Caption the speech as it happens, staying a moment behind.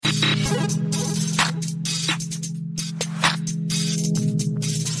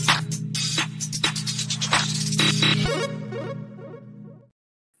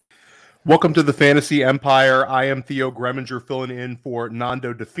Welcome to the Fantasy Empire. I am Theo Greminger filling in for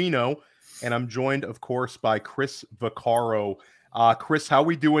Nando DeFino, and I'm joined, of course, by Chris Vaccaro. Chris, how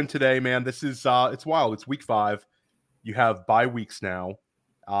we doing today, man? This is it's wild. It's week 5. You have bye weeks now.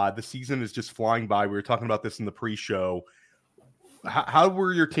 The season is just flying by. We were talking about this in the pre-show. How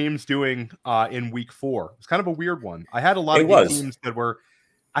were your teams doing in week 4? It's kind of a weird one. I had a lot of teams that were.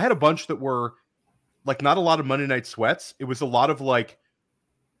 I had a bunch that were like not a lot of Monday night sweats. It was a lot of like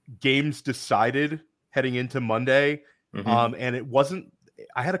games decided heading into Monday. And it wasn't,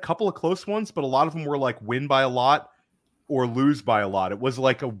 I had a couple of close ones, but a lot of them were like win by a lot or lose by a lot. It was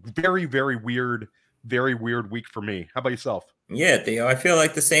like a very, very weird week for me. How about yourself? Yeah, Theo, I feel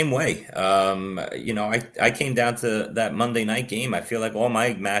like the same way. I came down to that Monday night game. I feel like all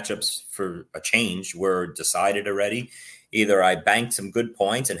my matchups for a change were decided already. Either I banked some good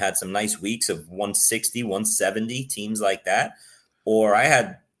points and had some nice weeks of 160, 170, teams like that, or I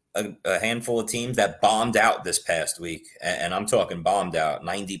had a handful of teams that bombed out this past week. And I'm talking bombed out,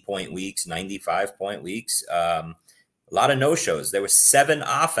 90-point weeks, 95-point weeks. A lot of no-shows. There were 7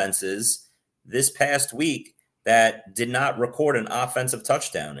 offenses this past week that did not record an offensive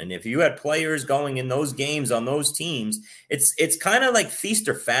touchdown. And if you had players going in those games on those teams, it's kind of like feast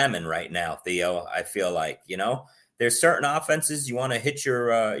or famine right now, Theo. I feel like, there's certain offenses you want to hit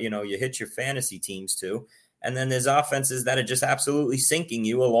your, you hit your fantasy teams to. And then there's offenses that are just absolutely sinking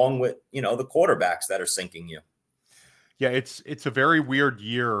you along with, the quarterbacks that are sinking you. Yeah, it's a very weird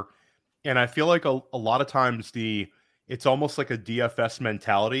year. And I feel like a lot of times it's almost like a DFS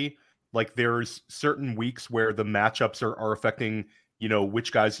mentality. Like there's certain weeks where the matchups are affecting,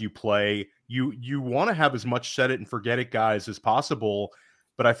 which guys you play. You want to have as much set it and forget it guys as possible.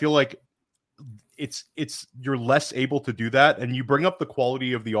 But I feel like it's you're less able to do that. And you bring up the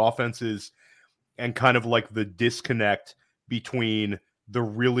quality of the offenses and kind of like the disconnect between the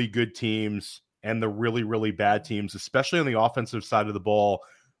really good teams and the really, really bad teams, especially on the offensive side of the ball.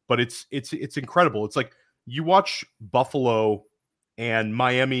 But it's incredible. It's like you watch Buffalo and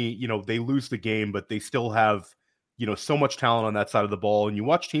Miami, they lose the game, but they still have, so much talent on that side of the ball. And you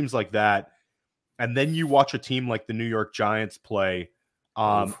watch teams like that, and then you watch a team like the New York Giants play.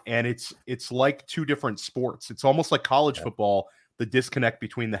 And it's like two different sports. It's almost like college football, the disconnect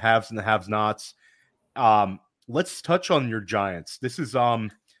between the haves and the have-nots. Let's touch on your Giants. This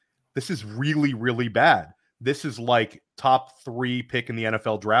is really, really bad. This is like top 3 pick in the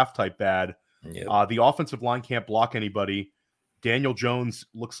NFL draft type bad. Yep. The offensive line can't block anybody. Daniel Jones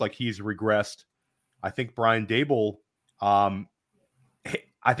looks like he's regressed. I think Brian Dable, I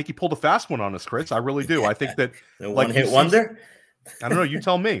think he pulled a fast one on us, Chris. I really do. I think that the one-hit wonder. I don't know. You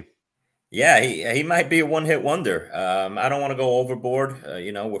tell me. Yeah, he might be a one-hit wonder. I don't want to go overboard.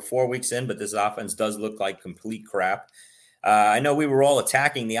 We're 4 weeks in, but this offense does look like complete crap. I know we were all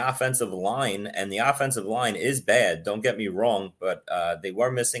attacking the offensive line, and the offensive line is bad. Don't get me wrong, but they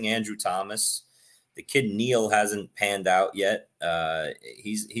were missing Andrew Thomas. The kid Neal hasn't panned out yet.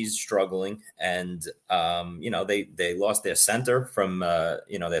 He's struggling, and they lost their center from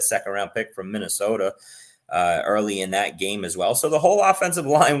their second-round pick from Minnesota. Early in that game as well. So the whole offensive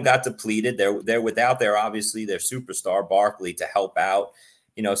line got depleted. They're without their superstar Barkley to help out,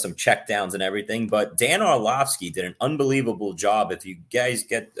 some checkdowns and everything. But Dan Orlovsky did an unbelievable job. If you guys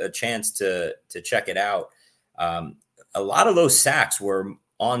get a chance to check it out, a lot of those sacks were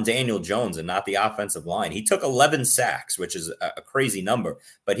on Daniel Jones and not the offensive line. He took 11 sacks, which is a crazy number,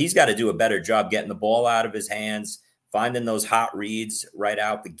 but he's got to do a better job getting the ball out of his hands, finding those hot reads right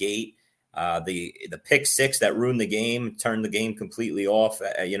out the gate. The pick 6 that ruined the game, turned the game completely off.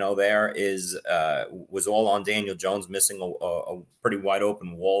 Was all on Daniel Jones missing a pretty wide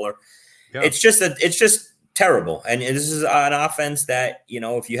open Waller. Yeah. It's just terrible. And this is an offense that,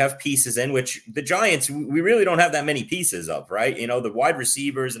 if you have pieces in, which the Giants, we really don't have that many pieces of, right? The wide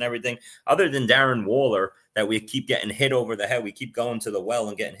receivers and everything, other than Darren Waller, that we keep getting hit over the head. We keep going to the well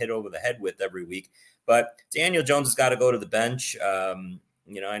and getting hit over the head with every week. But Daniel Jones has got to go to the bench.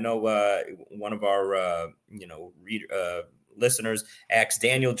 I know one of our, listeners asked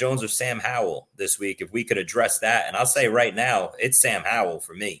Daniel Jones or Sam Howell this week if we could address that. And I'll say right now, it's Sam Howell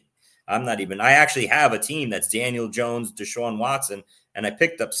for me. I actually have a team that's Daniel Jones, Deshaun Watson, and I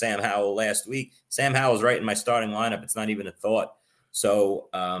picked up Sam Howell last week. Sam Howell's right in my starting lineup. It's not even a thought. So,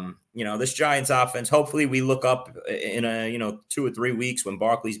 this Giants offense, hopefully we look up in 2 or 3 weeks when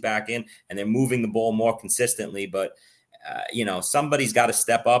Barkley's back in and they're moving the ball more consistently. But somebody's got to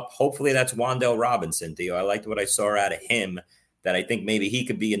step up. Hopefully that's Wan'Dale Robinson, Theo. I liked what I saw out of him, that I think maybe he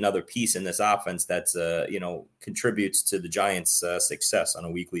could be another piece in this offense that's, contributes to the Giants' success on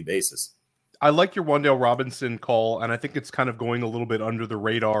a weekly basis. I like your Wan'Dale Robinson call, and I think it's kind of going a little bit under the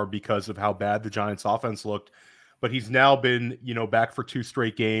radar because of how bad the Giants offense looked. But he's now been, back for 2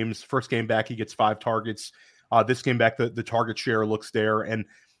 straight games. First game back, he gets 5 targets. This game back, the target share looks there. And,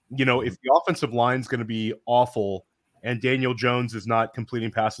 if the offensive line is going to be awful and Daniel Jones is not completing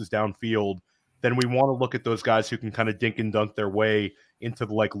passes downfield, then we want to look at those guys who can kind of dink and dunk their way into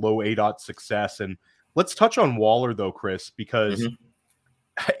the low ADOT success. And let's touch on Waller though, Chris, because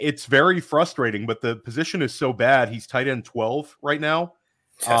it's very frustrating, but the position is so bad. He's tight end 12 right now.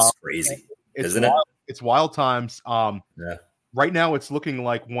 That's crazy, isn't it? It's wild times. Yeah. Right now it's looking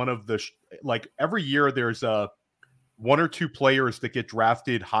like one of the every year there's 1 or 2 players that get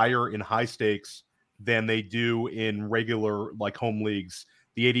drafted higher in high stakes than they do in regular home leagues.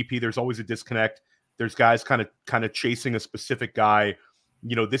 The ADP, there's always a disconnect. There's guys kind of chasing a specific guy.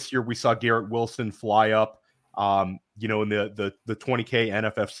 This year we saw Garrett Wilson fly up. In the 20K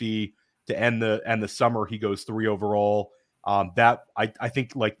NFFC to end the summer, he goes 3 overall. That I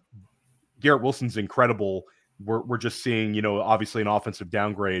think Garrett Wilson's incredible. We're just seeing obviously an offensive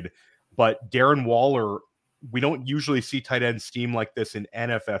downgrade, but Darren Waller, we don't usually see tight end steam like this in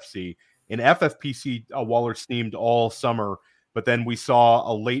NFFC. In FFPC, Waller steamed all summer, but then we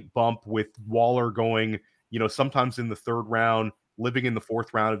saw a late bump with Waller going, sometimes in the 3rd round, living in the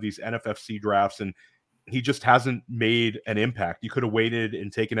 4th round of these NFFC drafts, and he just hasn't made an impact. You could have waited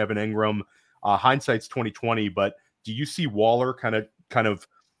and taken Evan Engram. Hindsight's 2020, but do you see Waller kind of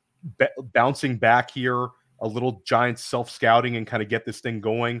bouncing back here, a little Giants self-scouting and kind of get this thing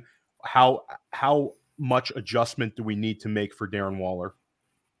going? How much adjustment do we need to make for Darren Waller?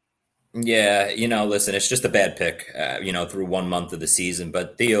 Yeah, listen, it's just a bad pick, through 1 month of the season.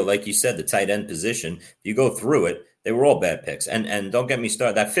 But Theo, like you said, the tight end position, you go through it, they were all bad picks. And don't get me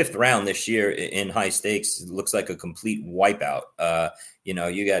started. That 5th round this year in high stakes looks like a complete wipeout.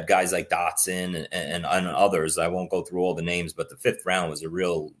 You got guys like Dotson and others. I won't go through all the names, but the 5th round was a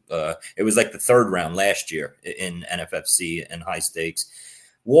real, it was like the 3rd round last year in NFFC and high stakes.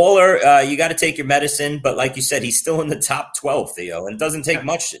 Waller, you got to take your medicine, but like you said, he's still in the top 12, Theo, and it doesn't take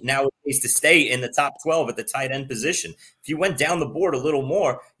much nowadays to stay in the top 12 at the tight end position. If you went down the board a little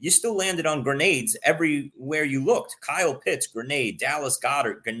more, you still landed on grenades everywhere you looked. Kyle Pitts, grenade. Dallas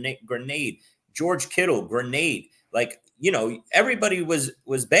Goedert, grenade. George Kittle, grenade. Everybody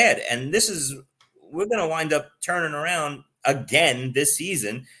was bad, and we're going to wind up turning around again this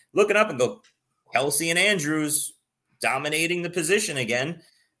season, looking up and go, Kelsey and Andrews dominating the position again.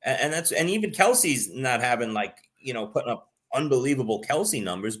 And even Kelsey's not having putting up unbelievable Kelsey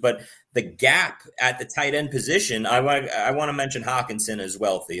numbers, but the gap at the tight end position, I want to mention Hawkinson as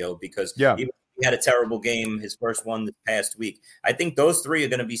well, Theo, because he had a terrible game, his first one this past week. I think those 3 are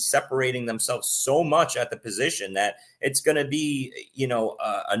going to be separating themselves so much at the position that it's going to be,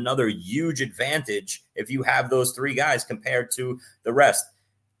 another huge advantage if you have those 3 guys compared to the rest.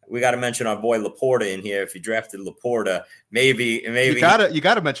 We got to mention our boy Laporta in here. If you drafted Laporta, maybe you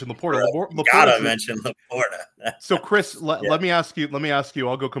gotta mention Laporta. Mention Laporta. So, Chris, let me ask you.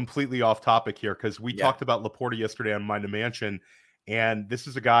 I'll go completely off topic here because we talked about Laporta yesterday on Mind the Mansion, and this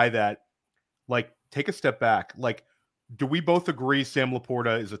is a guy that, take a step back. Do we both agree Sam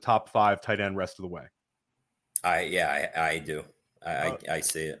Laporta is a top 5 tight end rest of the way? I do. I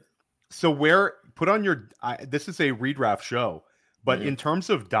see it. So put on your. This is a redraft show. But in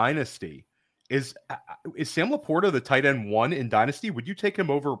terms of dynasty, is Sam Laporta the tight end 1 in dynasty? Would you take him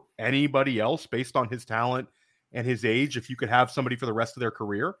over anybody else based on his talent and his age if you could have somebody for the rest of their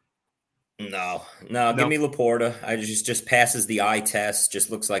career? No. Give me Laporta. I just passes the eye test. Just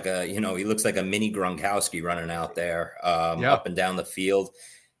looks like he looks like a mini Gronkowski running out there up and down the field.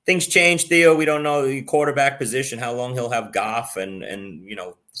 Things change, Theo. We don't know the quarterback position, how long he'll have Goff and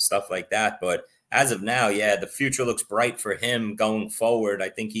stuff like that. But as of now, the future looks bright for him going forward. I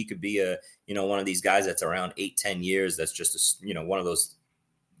think he could be one of these guys that's around 8-10 years. That's just one of those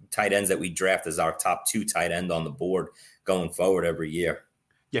tight ends that we draft as our top 2 tight end on the board going forward every year.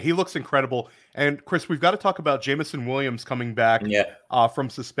 Yeah, he looks incredible. And Chris, we've got to talk about Jameson Williams coming back from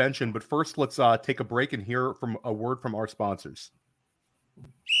suspension. But first, let's take a break and hear from a word from our sponsors.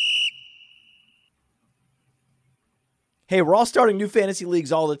 Hey, we're all starting new fantasy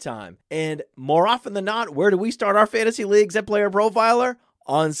leagues all the time. And more often than not, where do we start our fantasy leagues at Player Profiler?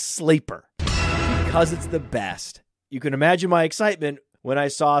 On Sleeper. Because it's the best. You can imagine my excitement when I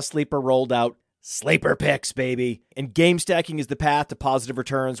saw Sleeper rolled out. Sleeper picks, baby. And game stacking is the path to positive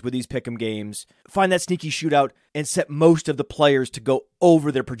returns with these pick'em games. Find that sneaky shootout and set most of the players to go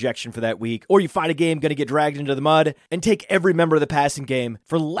over their projection for that week. Or you find a game going to get dragged into the mud and take every member of the passing game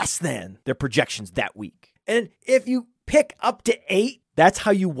for less than their projections that week. And if you pick up to 8, That's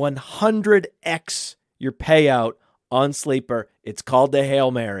how you 100x your payout on Sleeper. It's called the Hail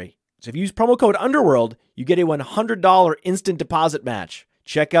Mary. So if you use promo code Underworld, you get a $100 instant deposit match.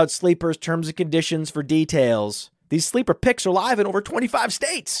 Check out Sleeper's terms and conditions for details. These Sleeper picks are live in over 25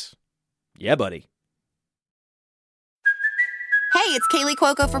 states. Yeah, buddy. Hey, it's Kaylee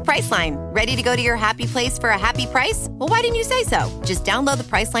Cuoco for Priceline. Ready to go to your happy place for a happy price? Well, why didn't you say so? Just download the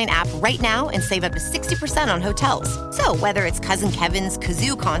Priceline app right now and save up to 60% on hotels. So whether it's Cousin Kevin's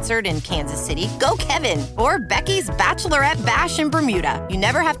Kazoo Concert in Kansas City, go Kevin, or Becky's Bachelorette Bash in Bermuda, you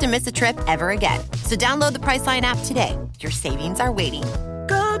never have to miss a trip ever again. So download the Priceline app today. Your savings are waiting.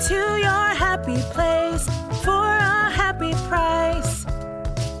 Go to your happy place for a happy price.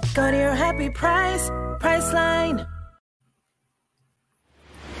 Go to your happy price, Priceline.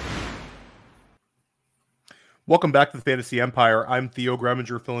 Welcome back to the Fantasy Empire. I'm Theo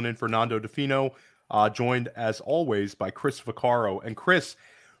Greminger filling in for Nando DeFino, joined as always by Chris Vaccaro. And Chris,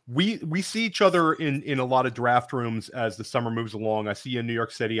 we see each other in a lot of draft rooms as the summer moves along. I see you in New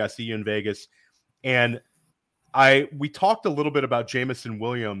York City. I see you in Vegas. And we talked a little bit about Jameson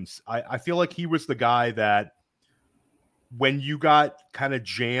Williams. I feel like he was the guy that when you got kind of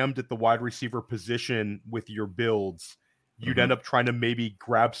jammed at the wide receiver position with your builds, you'd end up trying to maybe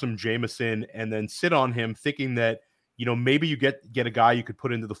grab some Jameson and then sit on him thinking that, maybe you get a guy you could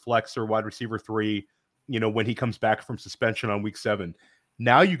put into the flex or wide receiver 3, when he comes back from suspension on week 7.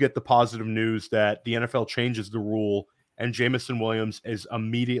 Now you get the positive news that the NFL changes the rule and Jameson Williams is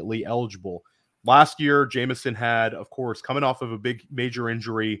immediately eligible. Last year, Jameson had, of course, coming off of a big major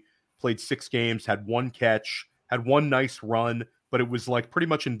injury, played 6 games, had 1 catch, had 1 nice run, but it was like pretty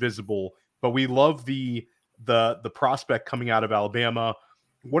much invisible. But we love the prospect coming out of Alabama.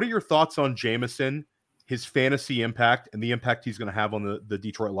 What are your thoughts on Jameson, his fantasy impact, and the impact he's going to have on the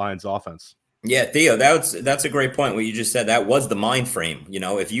Detroit Lions offense? Yeah, Theo, that's a great point. What you just said, that was the mind frame.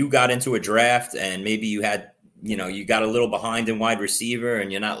 If you got into a draft and maybe you had, you got a little behind in wide receiver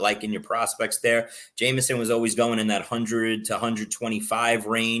and you're not liking your prospects there, Jameson was always going in that 100 to 125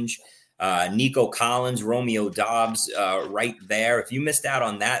 range. Nico Collins, Romeo Dobbs, right there. If you missed out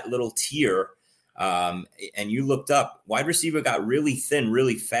on that little tier, and you looked up, wide receiver got really thin,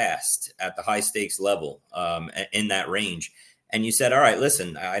 really fast at the high stakes level, in that range. And you said, all right,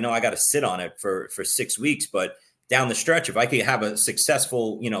 listen, I know I got to sit on it for 6 weeks, but down the stretch, if I could have a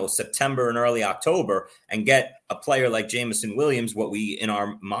successful, September and early October and get a player like Jameson Williams, what we in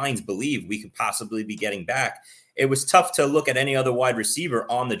our minds believe we could possibly be getting back, it was tough to look at any other wide receiver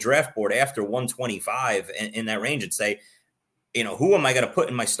on the draft board after 125 in that range and say, who am I going to put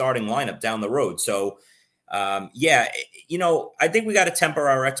in my starting lineup down the road? So, I think we got to temper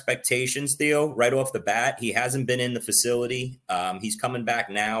our expectations, Theo, right off the bat. He hasn't been in the facility. He's coming back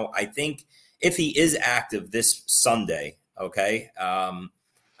now. I think if he is active this Sunday, okay,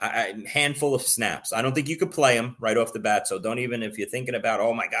 a handful of snaps. I don't think you could play him right off the bat. So don't even, if you're thinking about,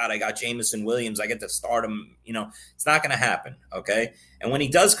 oh my God, I got Jameson Williams, I get to start him, it's not going to happen. Okay. And when he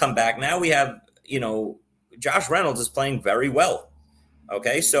does come back, now we have, Josh Reynolds is playing very well.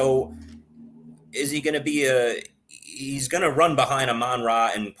 Okay. So is he going to be he's going to run behind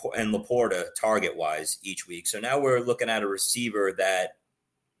Amon-Ra and Laporta target wise each week. So now we're looking at a receiver that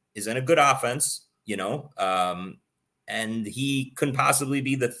is in a good offense, and he couldn't possibly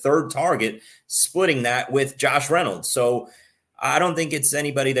be the third target, splitting that with Josh Reynolds. So I don't think it's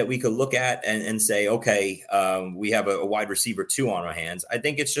anybody that we could look at and say, okay, we have a wide receiver 2 on our hands. I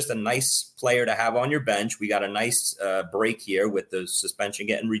think it's just a nice player to have on your bench. We got a nice break here with the suspension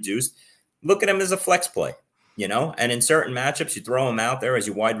getting reduced. Look at him as a flex play, and in certain matchups, you throw him out there as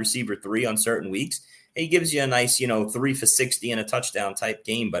your wide receiver 3 on certain weeks. He gives you a nice, 3 for 60 and a touchdown type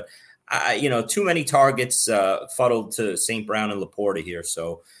game. But, too many targets fuddled to St. Brown and Laporta here.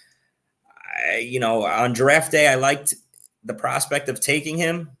 So, on draft day, I liked the prospect of taking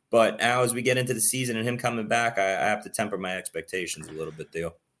him. But now as we get into the season and him coming back, I have to temper my expectations a little bit,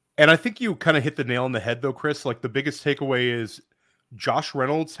 Theo. And I think you kind of hit the nail on the head, though, Chris. Like, the biggest takeaway is Josh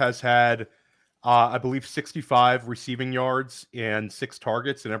Reynolds has had, I believe, 65 receiving yards and 6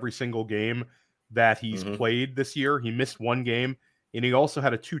 targets in every single game that he's played this year. He missed 1 game, and he also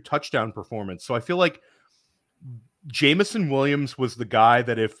had a 2 touchdown performance. So I feel like Jameson Williams was the guy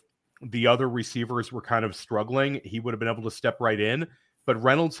that if the other receivers were kind of struggling, he would have been able to step right in. But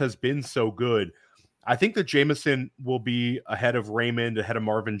Reynolds has been so good. I think that Jameson will be ahead of Raymond, ahead of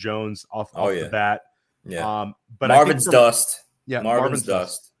Marvin Jones off the bat. Yeah. But Marvin's dust. Yeah, Marvin's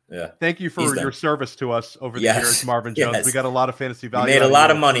dust. Yeah. Thank you for your service to us over the years, Marvin Jones. Yes. We got a lot of fantasy value. You made a lot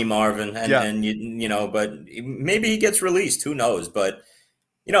of money, Marvin, and but maybe he gets released. Who knows? But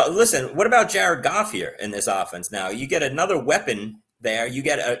listen, what about Jared Goff here in this offense? Now you get another weapon, there. You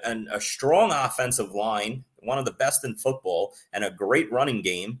get a strong offensive line, one of the best in football, and a great running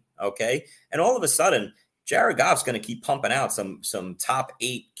game. Okay. And all of a sudden, Jared Goff's going to keep pumping out some top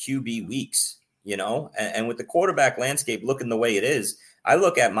 8 QB weeks, and with the quarterback landscape looking the way it is, I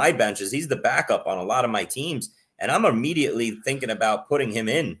look at my benches. He's the backup on a lot of my teams, and I'm immediately thinking about putting him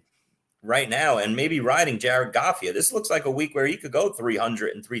in right now and maybe riding Jared Goff here. This looks like a week where he could go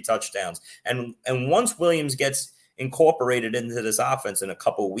 303 touchdowns. And once Williams gets incorporated into this offense in a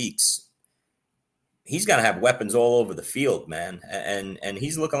couple weeks, he's going to have weapons all over the field, man. And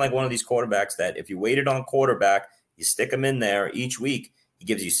he's looking like one of these quarterbacks that if you waited on quarterback, you stick him in there each week, he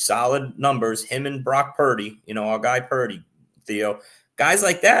gives you solid numbers. Him and Brock Purdy, our guy Purdy, Theo, guys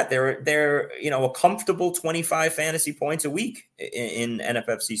like that, they're a comfortable 25 fantasy points a week in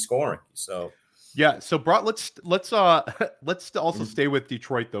NFFC scoring. So yeah, so Brock, let's also stay with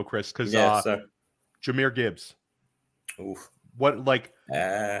Detroit though, Chris, because Jahmyr Gibbs. Oof. What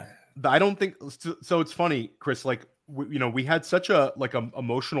I don't think so. It's funny, Chris. Like we had such a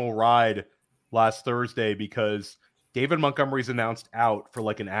emotional ride last Thursday because David Montgomery's announced out for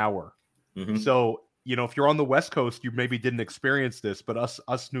like an hour. Mm-hmm. So if you're on the West Coast, you maybe didn't experience this, but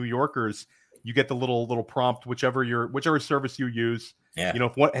us New Yorkers, you get the little prompt, whichever service you use.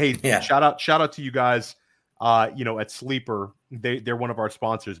 Yeah. Shout out to you guys. At Sleeper, they're one of our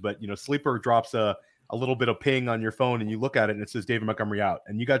sponsors, but Sleeper drops a little bit of ping on your phone and you look at it and it says David Montgomery out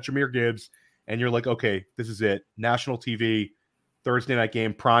and you got Jahmyr Gibbs and you're like, okay, this is it. National TV, Thursday night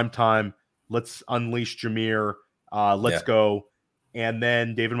game, prime time. Let's unleash Jahmyr. Let's go. And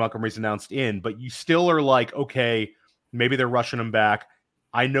then David Montgomery's announced in, but you still are like, okay, maybe they're rushing him back.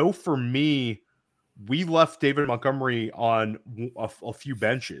 I know for me, we left David Montgomery on a few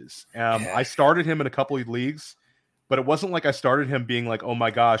benches. I started him in a couple of leagues, but it wasn't like I started him being like, oh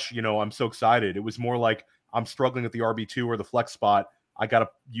my gosh, I'm so excited. It was more like I'm struggling at the RB2 or the flex spot. I got to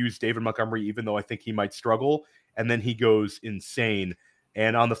use David Montgomery, even though I think he might struggle. And then he goes insane.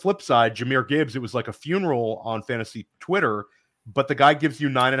 And on the flip side, Jahmyr Gibbs, it was like a funeral on fantasy Twitter, but the guy gives you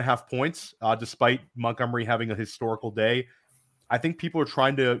 9.5 points, despite Montgomery having a historical day. I think people are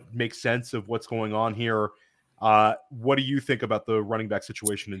trying to make sense of what's going on here. What do you think about the running back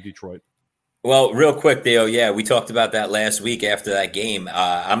situation in Detroit? Well, real quick, Theo, we talked about that last week after that game.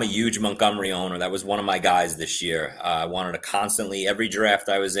 I'm a huge Montgomery owner. That was one of my guys this year. I wanted to constantly, every draft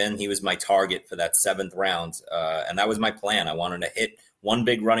I was in, he was my target for that 7th round. And that was my plan. I wanted to hit one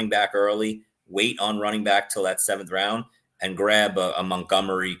big running back early, wait on running back till that 7th round, and grab a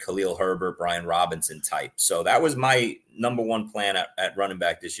Montgomery, Khalil Herbert, Brian Robinson type. So that was my number one plan at running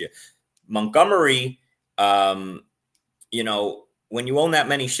back this year. Montgomery, when you own that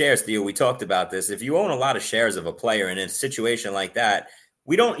many shares, Theo, we talked about this. If you own a lot of shares of a player in a situation like that,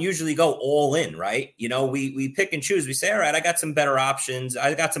 we don't usually go all in, right? We pick and choose. We say, all right, I got some better options.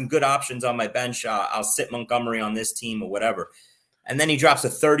 I got some good options on my bench. I'll sit Montgomery on this team or whatever. And then he drops a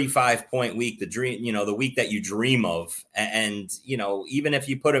 35-point week, the week that you dream of. And even if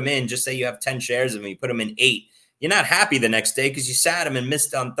you put him in, just say you have 10 shares of him, you put him in 8, you're not happy the next day because you sat him and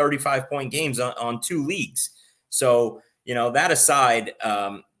missed on 35-point games on 2 leagues. So, that aside,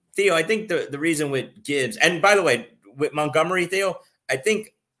 Theo, I think the reason with Gibbs, and by the way, with Montgomery, Theo, I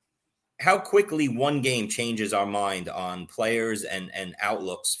think how quickly one game changes our mind on players and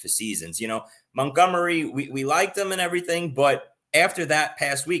outlooks for seasons. Montgomery, we liked him and everything, but after that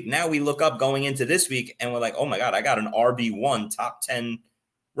past week, now we look up going into this week and we're like, oh my God, I got an RB1 top 10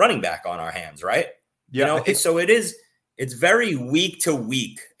 running back on our hands, right? Yeah. It's very week to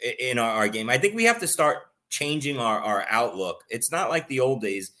week in our game. I think we have to start changing our outlook. It's not like the old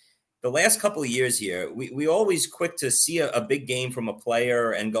days. The last couple of years here, we always quick to see a big game from a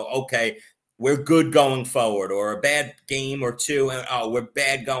player and go, okay, we're good going forward, or a bad game or two, and we're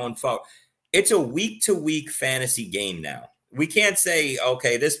bad going forward. It's a week to week fantasy game now. We can't say,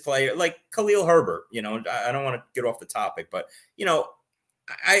 okay, this player like Khalil Herbert, I don't want to get off the topic, but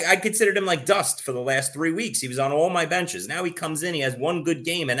I considered him like dust for the last 3 weeks. He was on all my benches. Now he comes in, he has one good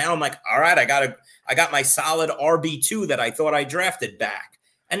game, and now I'm like, all right, I got my solid RB2 that I thought I drafted back.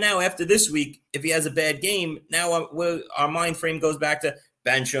 And now after this week, if he has a bad game, now our mind frame goes back to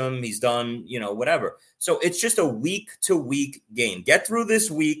bench him. He's done, whatever. So it's just a week to week game. Get through this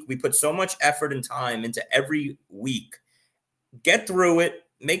week. We put so much effort and time into every week. Get through it,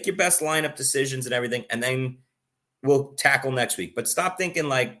 make your best lineup decisions and everything, and then we'll tackle next week. But stop thinking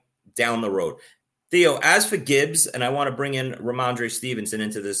like down the road. Theo, as for Gibbs, and I want to bring in Ramondre Stevenson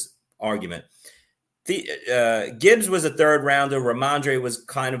into this argument. Gibbs was a 3rd rounder. Ramondre was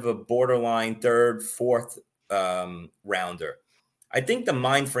kind of a borderline 3rd, 4th rounder. I think the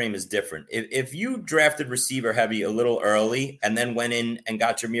mind frame is different. If you drafted receiver heavy a little early and then went in and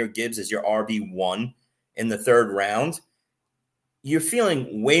got Jahmyr Gibbs as your RB1 in the third round, you're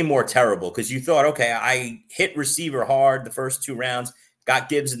feeling way more terrible because you thought, okay, I hit receiver hard the first 2 rounds, got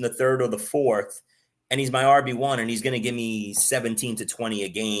Gibbs in the third or the fourth, and he's my RB1 and he's going to give me 17 to 20 a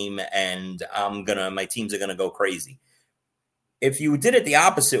game and my teams are going to go crazy. If you did it the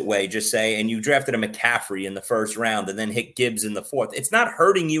opposite way, just say, and you drafted a McCaffrey in the first round and then hit Gibbs in the fourth, it's not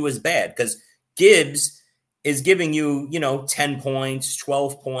hurting you as bad because Gibbs is giving you, 10 points,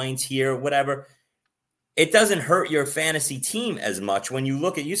 12 points here, whatever. It doesn't hurt your fantasy team as much when you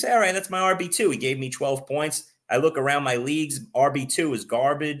look at, you say, all right, that's my RB2. He gave me 12 points. I look around my leagues, RB2 is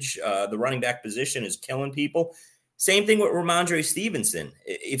garbage. The running back position is killing people. Same thing with Ramondre Stevenson.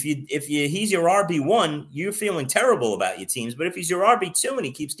 If he's your RB1, you're feeling terrible about your teams. But if he's your RB2 and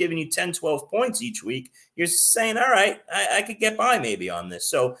he keeps giving you 10, 12 points each week, you're saying, all right, I could get by maybe on this.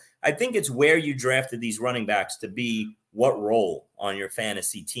 So I think it's where you drafted these running backs to be what role on your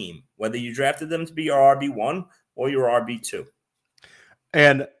fantasy team, whether you drafted them to be your RB1 or your RB2.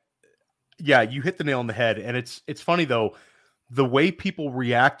 And yeah, you hit the nail on the head. And it's funny, though, the way people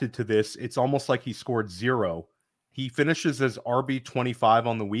reacted to this, it's almost like he scored 0. He finishes as RB25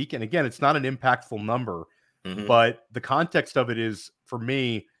 on the week. And again, it's not an impactful number, but the context of it is, for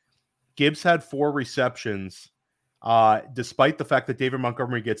me, Gibbs had 4 receptions, despite the fact that David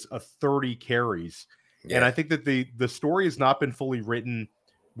Montgomery gets 30 carries. Yeah. And I think that the story has not been fully written.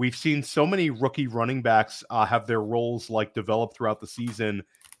 We've seen so many rookie running backs have their roles develop throughout the season.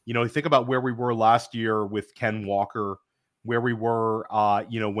 You think about where we were last year with Ken Walker, where we were,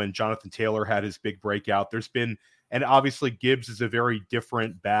 when Jonathan Taylor had his big breakout. There's been, and obviously Gibbs is a very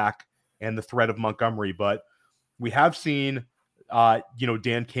different back and the threat of Montgomery, but we have seen,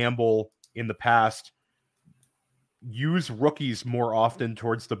 Dan Campbell in the past use rookies more often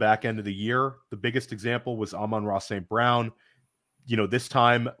towards the back end of the year. The biggest example was Amon-Ra St. Brown. This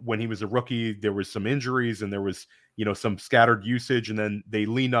time when he was a rookie, there was some injuries and there was, some scattered usage, and then they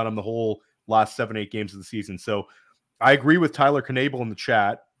leaned on him the whole last 7-8 games of the season. So I agree with Tyler Knabel in the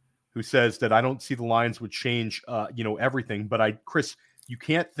chat, who says that I don't see the Lions would change, everything. But Chris, you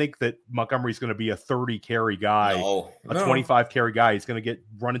can't think that Montgomery's going to be a 30 carry guy, a 25 carry guy. He's going to get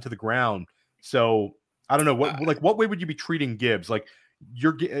run into the ground. So I don't know what way would you be treating Gibbs?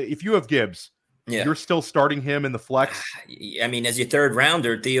 If you have Gibbs, you're still starting him in the flex. I mean, as your third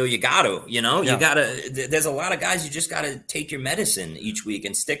rounder, Theo, you got to, you got to. There's a lot of guys you just got to take your medicine each week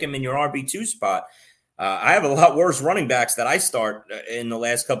and stick them in your RB2 spot. I have a lot worse running backs that I start in the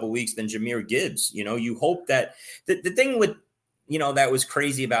last couple of weeks than Jahmyr Gibbs. You hope that the thing with, that was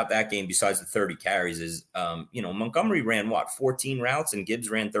crazy about that game, besides the 30 carries, is, Montgomery ran 14 routes and Gibbs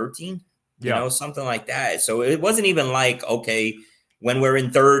ran 13, something like that. So it wasn't even like, okay, when we're in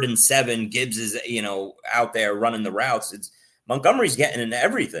 3rd and 7, Gibbs is, out there running the routes. It's Montgomery's getting into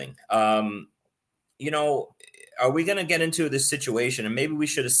everything. Are we going to get into this situation? And maybe we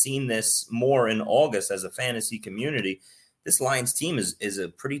should have seen this more in August as a fantasy community. This Lions team is a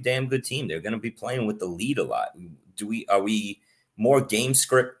pretty damn good team. They're going to be playing with the lead a lot. Are we more game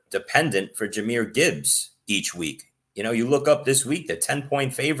script dependent for Jahmyr Gibbs each week? You look up this week, they're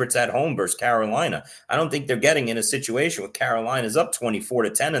 10-point favorites at home versus Carolina. I don't think they're getting in a situation where Carolina's up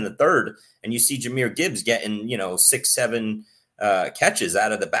 24-10 in the third, and you see Jahmyr Gibbs getting, 6-7 catches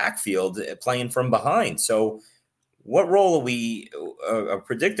out of the backfield playing from behind. So what role are we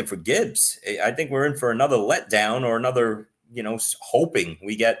predicting for Gibbs? I think we're in for another letdown or another, hoping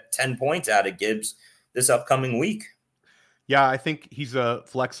we get 10 points out of Gibbs this upcoming week. Yeah, I think he's a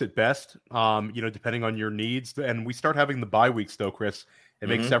flex at best, depending on your needs. And we start having the bye weeks, though, Chris. It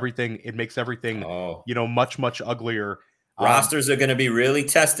makes everything, much, much uglier. Rosters are going to be really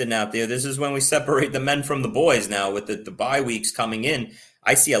tested out there. This is when we separate the men from the boys now with the bye weeks coming in.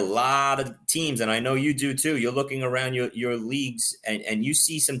 I see a lot of teams, and I know you do too. You're looking around your leagues, and you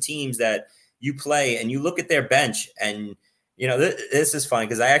see some teams that you play, and you look at their bench, and this is funny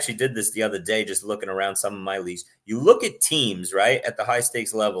because I actually did this the other day, just looking around some of my leagues. You look at teams, right, at the high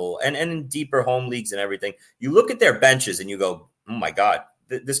stakes level and in deeper home leagues and everything. You look at their benches and you go, oh my God,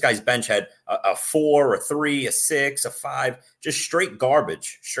 this guy's bench had a 4, a 3, a 6, a 5, just straight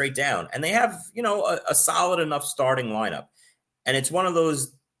garbage, straight down. And they have, a solid enough starting lineup. And it's one of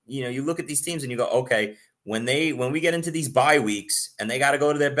those, you look at these teams and you go, okay, when we get into these bye weeks and they got to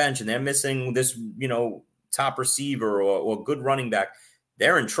go to their bench and they're missing this, top receiver or good running back,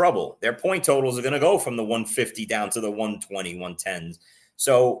 they're in trouble. Their point totals are going to go from the 150 down to the 120, 110s.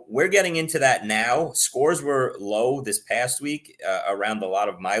 So we're getting into that now. Scores were low this past week around a lot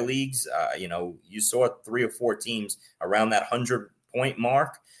of my leagues. You saw 3 or 4 teams around that 100 point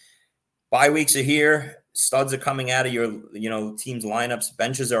mark. Bye weeks are here. Studs are coming out of your, team's lineups.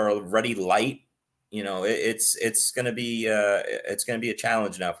 Benches are already light. It's going to be a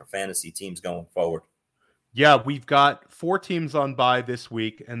challenge now for fantasy teams going forward. Yeah, we've got 4 teams on bye this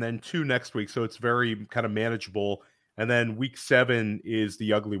week and then 2 next week, so it's very kind of manageable. And then week 7 is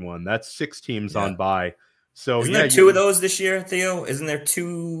the ugly one. That's 6 teams on bye. So isn't there 2 of those this year, Theo? Isn't there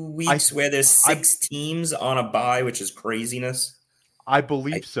 2 weeks where there's 6 teams on a bye, which is craziness? I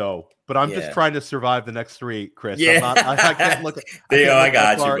believe so, but I'm just trying to survive the next 3, Chris. Yeah, I can't look. Theo, I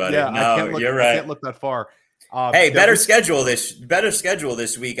got you, buddy. Yeah, no, you're right. I can't look that far. Hey, better schedule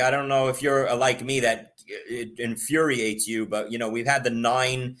this week. I don't know if you're like me that it infuriates you, but we've had the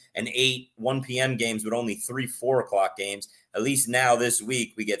 9 and 8 1 p.m. games, but only 3 4 o'clock games. At least now this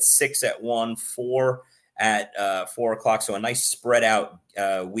week we get 6 at 1, 4 at 4 o'clock. So a nice spread out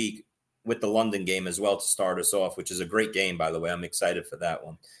week with the London game as well to start us off, which is a great game, by the way. I'm excited for that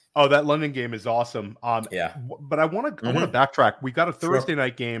one. Oh, that London game is awesome. Yeah, but I want to backtrack. We got a Thursday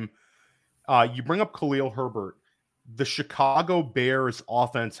night game. You bring up Khalil Herbert. The Chicago Bears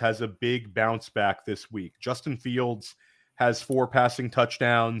offense has a big bounce back this week. Justin Fields has 4 passing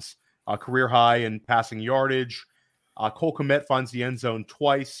touchdowns, career high in passing yardage. Cole Kmet finds the end zone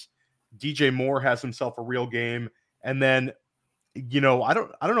twice. DJ Moore has himself a real game. And then, I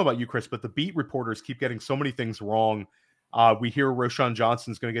don't know about you, Chris, but the beat reporters keep getting so many things wrong. We hear Roshan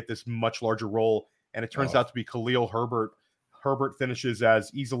Johnson's going to get this much larger role, and it turns out to be Khalil Herbert. Herbert finishes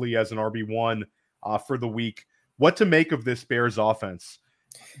as easily as an RB1 for the week. What to make of this Bears offense?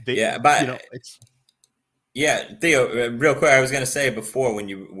 Theo, real quick, I was going to say before when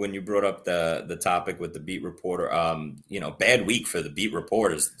you brought up the topic with the beat reporter, bad week for the beat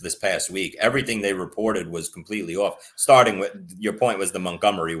reporters this past week. Everything they reported was completely off. Starting with your point was the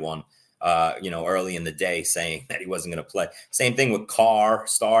Montgomery one, early in the day saying that he wasn't going to play. Same thing with Carr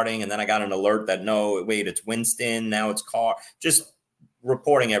starting, and then I got an alert that it's Winston, now it's Carr. Just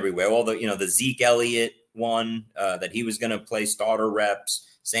reporting everywhere. All the Zeke Elliott one that he was going to play starter reps.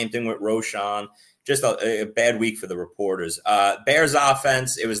 Same thing with Roshan. Just a bad week for the reporters. Bears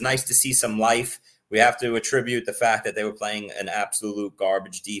offense, it was nice to see some life. We have to attribute the fact that they were playing an absolute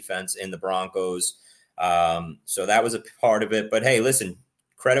garbage defense in the Broncos. So that was a part of it. But hey, listen,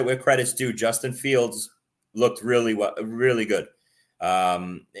 credit where credit's due. Justin Fields looked really good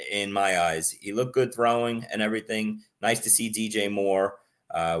in my eyes. He looked good throwing and everything. Nice to see DJ Moore.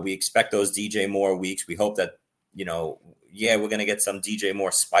 We expect those DJ Moore weeks. We hope that, we're going to get some DJ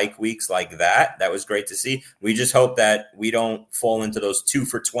Moore spike weeks like that. That was great to see. We just hope that we don't fall into those 2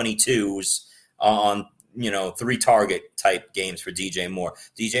 for 22s on, 3 target type games for DJ Moore.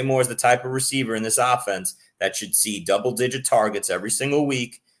 DJ Moore is the type of receiver in this offense that should see double-digit targets every single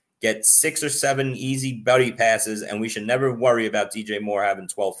week, get 6 or 7 easy buddy passes, and we should never worry about DJ Moore having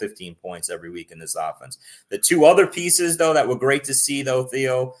 12, 15 points every week in this offense. The 2 other pieces, though, that were great to see, though,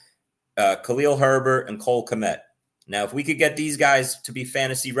 Theo, Khalil Herbert and Cole Kmet. Now, if we could get these guys to be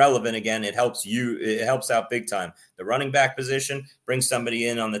fantasy relevant again, it helps out big time. The running back position, bring somebody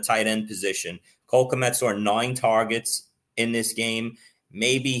in on the tight end position. Cole Kmet saw 9 targets in this game.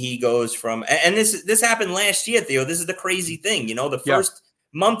 Maybe he goes from – and this happened last year, Theo. This is the crazy thing. The first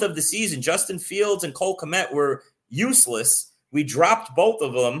month of the season, Justin Fields and Cole Kmet were useless. We dropped both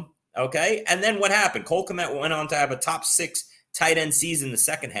of them, okay? And then what happened? Cole Kmet went on to have a top 6 tight end season in the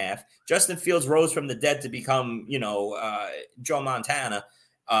second half. Justin Fields rose from the dead to become, Joe Montana.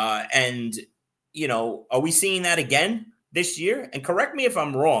 Are we seeing that again this year? And correct me if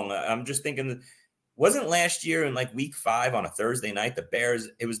I'm wrong. I'm just thinking, wasn't last year in like week 5 on a Thursday night,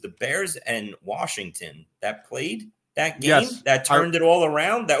 it was the Bears and Washington that played that game that turned it all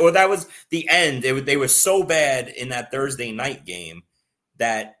around? That was the end. They were so bad in that Thursday night game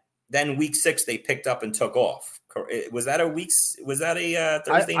that then week 6 they picked up and took off. Was that a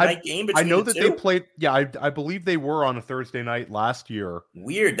Thursday night game? I know that they played. Yeah, I believe they were on a Thursday night last year.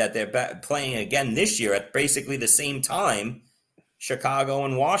 Weird that they're playing again this year at basically the same time, Chicago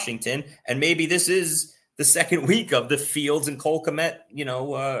and Washington, and maybe this is the second week of the Fields and Cole Kmet,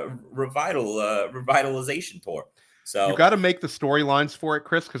 revitalization tour. So you got to make the storylines for it,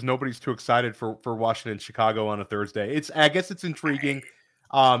 Chris, because nobody's too excited for Washington and Chicago on a Thursday. I guess it's intriguing.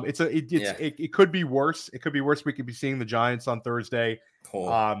 It could be worse. It could be worse. We could be seeing the Giants on Thursday. Cool.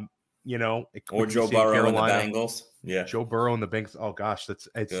 Or Joe Burrow and the Bengals. Yeah, Joe Burrow and the Bengals. Oh gosh,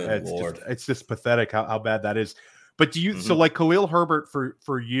 it's just pathetic how bad that is. But do you so like Khalil Herbert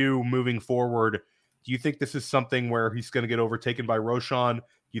for you moving forward? Do you think this is something where he's going to get overtaken by Roshan? Do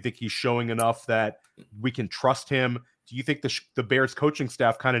you think he's showing enough that we can trust him? Do you think the Bears coaching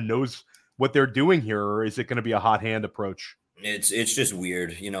staff kind of knows what they're doing here, or is it going to be a hot hand approach? It's just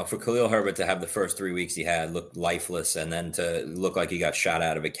weird, for Khalil Herbert to have the first 3 weeks he had look lifeless, and then to look like he got shot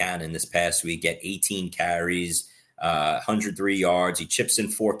out of a cannon this past week, get 18 carries, 103 yards. He chips in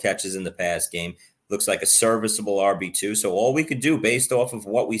 4 catches in the pass game. Looks like a serviceable RB2. So all we could do based off of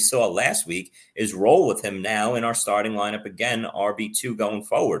what we saw last week is roll with him now in our starting lineup again, RB2 going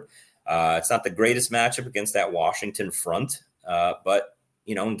forward. It's not the greatest matchup against that Washington front, but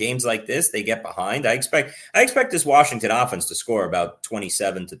in games like this, they get behind. I expect this Washington offense to score about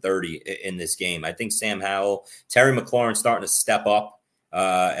 27 to 30 in this game. I think Sam Howell, Terry McLaurin starting to step up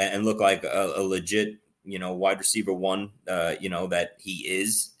and look like a legit, wide receiver one, that he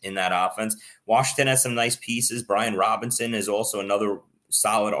is in that offense. Washington has some nice pieces. Brian Robinson is also another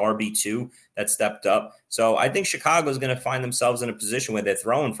solid RB2 that stepped up. So I think Chicago is going to find themselves in a position where they're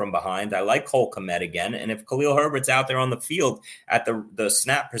throwing from behind. I like Cole Kmet again. And if Khalil Herbert's out there on the field at the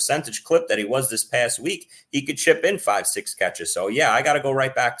snap percentage clip that he was this past week, he could chip in 5-6 catches. So yeah, I got to go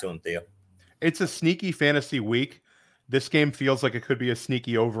right back to him, Theo. It's a sneaky fantasy week. This game feels like it could be a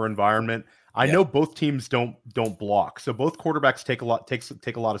sneaky over environment. I know both teams don't block. So both quarterbacks take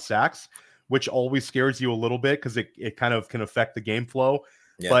a lot of sacks, which always scares you a little bit because it kind of can affect the game flow.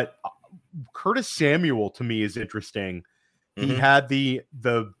 Yeah. But Curtis Samuel to me is interesting. Mm-hmm. He had the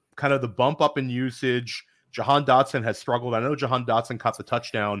kind of the bump up in usage. Jahan Dotson has struggled. I know Jahan Dotson caught the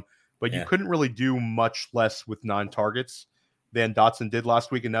touchdown, but you couldn't really do much less with 9 targets than Dotson did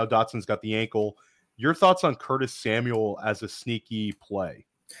last week. And now Dotson's got the ankle. Your thoughts on Curtis Samuel as a sneaky play?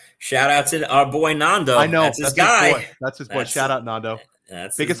 Shout out to our boy Nando. I know that's his guy. That's his boy. Shout out Nando.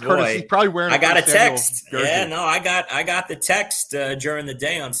 That's biggest Curtis. He's probably wearing. I got a text. Yeah, no, I got the text during the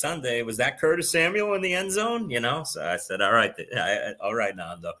day on Sunday. Was that Curtis Samuel in the end zone? So I said, all right,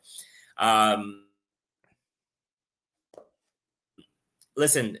 Nando.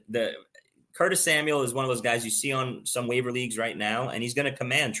 Listen, the Curtis Samuel is one of those guys you see on some waiver leagues right now, and he's going to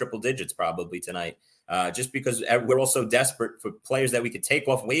command triple digits probably tonight. Just because we're all so desperate for players that we could take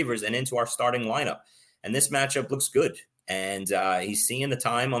off waivers and into our starting lineup. And this matchup looks good. And he's seeing the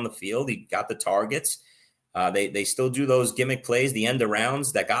time on the field. He got the targets. They still do those gimmick plays, the end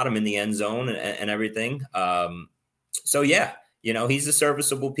arounds that got him in the end zone and everything. So, yeah, he's a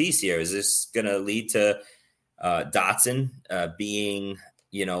serviceable piece here. Is this going to lead to Dotson being,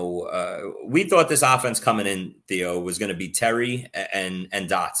 we thought this offense coming in, Theo, was going to be Terry and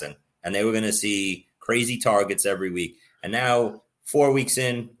Dotson. And they were going to see crazy targets every week. And now 4 weeks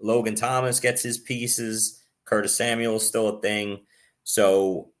in, Logan Thomas gets his pieces. Curtis Samuel is still a thing.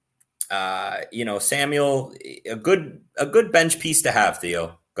 So, Samuel, a good bench piece to have,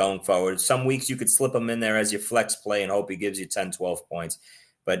 Theo, going forward. Some weeks you could slip him in there as your flex play and hope he gives you 10, 12 points.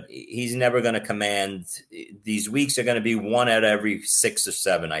 But he's never going to command. These weeks are going to be 1 out of every 6 or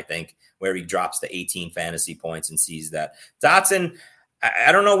 7, I think, where he drops to 18 fantasy points and sees that. Dotson,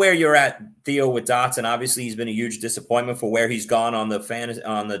 I don't know where you're at, Theo, with Dotson. Obviously, he's been a huge disappointment for where he's gone on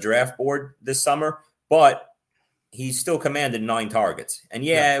the draft board this summer, but he's still commanded 9 targets. And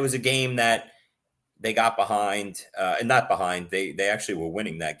it was a game that they got behind, and not behind. They actually were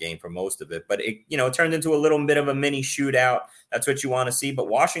winning that game for most of it, but it turned into a little bit of a mini shootout. That's what you want to see. But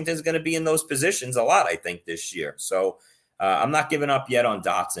Washington's going to be in those positions a lot, I think, this year. So I'm not giving up yet on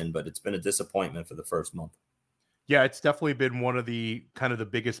Dotson, but it's been a disappointment for the first month. Yeah, it's definitely been one of the kind of the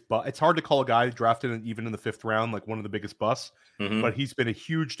biggest. It's hard to call a guy drafted even in the 5th round like one of the biggest busts, but he's been a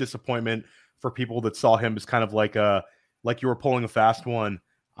huge disappointment for people that saw him as kind of like you were pulling a fast one.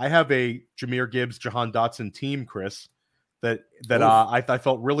 I have a Jahmyr Gibbs, Jahan Dotson team, Chris, that I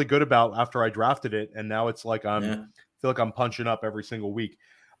felt really good about after I drafted it, and now it's like feel like I'm punching up every single week.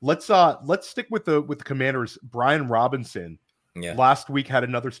 Let's stick with the Commanders. Brian Robinson last week had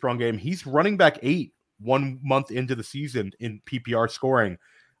another strong game. He's running back 8. 1 month into the season in PPR scoring.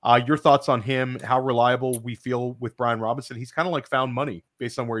 Your thoughts on him, how reliable we feel with Brian Robinson? He's kind of like found money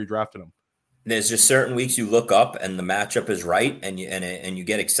based on where you drafted him. There's just certain weeks you look up and the matchup is right and you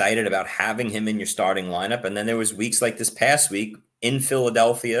get excited about having him in your starting lineup. And then there was weeks like this past week in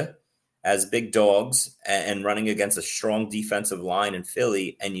Philadelphia as big dogs and running against a strong defensive line in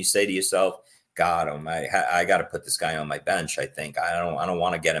Philly. And you say to yourself, God, I got to put this guy on my bench. I think I don't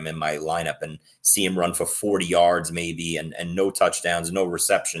want to get him in my lineup and see him run for 40 yards maybe and no touchdowns, no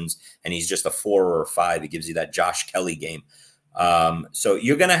receptions. And he's just a 4 or a 5. He gives you that Josh Kelly game. So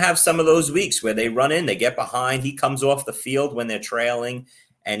you're going to have some of those weeks where they run in, they get behind. He comes off the field when they're trailing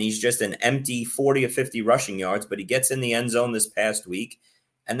and he's just an empty 40 or 50 rushing yards, but he gets in the end zone this past week.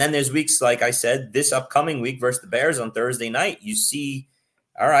 And then there's weeks, like I said, this upcoming week versus the Bears on Thursday night, you see,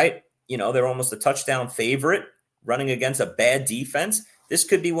 all right, they're almost a touchdown favorite running against a bad defense. this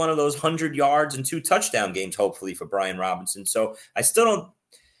could be one of those 100 yards and 2 touchdown games, hopefully, for Brian Robinson. So I still don't.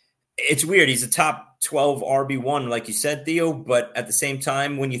 It's weird. He's a top 12 RB1, like you said, Theo. But at the same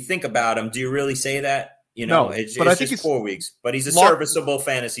time, when you think about him, do you really say that? No, it's I think just 4 weeks. But he's a locked, serviceable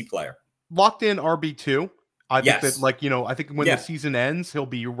fantasy player. Locked in RB2. I think that, I think when the Yeah. season ends, he'll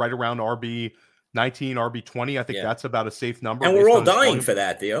be right around RB19, RB20. I think that's about a safe number. And we're all dying for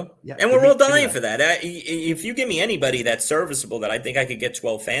that, Theo. Yeah, and we're all dying for that. If you give me anybody that's serviceable that I think I could get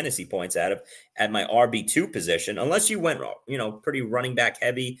 12 fantasy points out of at my RB2 position, unless you went, pretty running back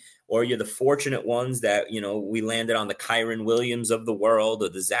heavy, or you're the fortunate ones that, we landed on the Kyron Williams of the world or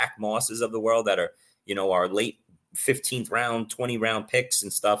the Zach Mosses of the world that are, our late 15th round, 20 round picks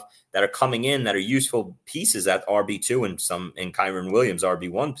and stuff that are coming in that are useful pieces at RB2 and some in Kyron Williams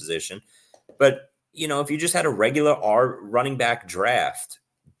RB1 position. But, if you just had a regular running back draft,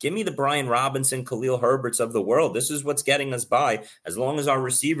 give me the Brian Robinson, Khalil Herberts of the world. This is what's getting us by. As long as our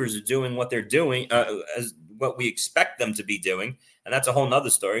receivers are doing what they're doing, as what we expect them to be doing. And that's a whole nother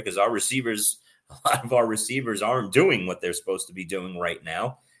story because a lot of our receivers aren't doing what they're supposed to be doing right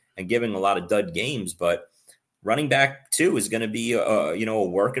now and giving a lot of dud games. But running back 2 is going to be a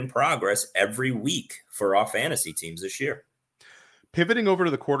work in progress every week for our fantasy teams this year. Pivoting over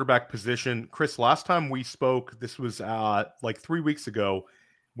to the quarterback position, Chris, last time we spoke, this was like 3 weeks ago,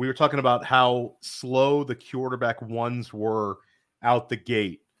 we were talking about how slow the quarterback ones were out the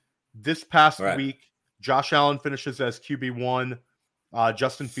gate. This past week, Josh Allen finishes as QB1.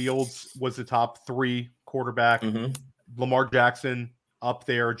 Justin Fields was the top 3 quarterback. Mm-hmm. Lamar Jackson up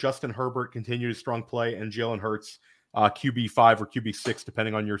there. Justin Herbert continued strong play, and Jalen Hurts QB5 or QB6,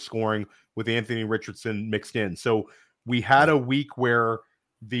 depending on your scoring, with Anthony Richardson mixed in. So we had a week where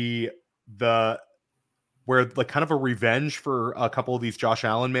where like kind of a revenge for a couple of these Josh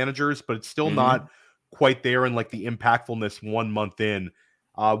Allen managers, but it's still not quite there in like the impactfulness 1 month in.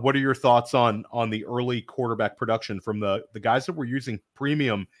 What are your thoughts on the early quarterback production from the guys that were using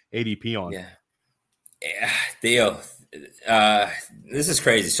premium ADP on? Yeah, Theo, this is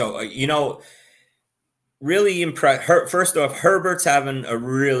crazy. So, really impressed. First off, Herbert's having a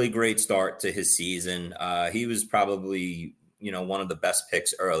really great start to his season. He was probably, one of the best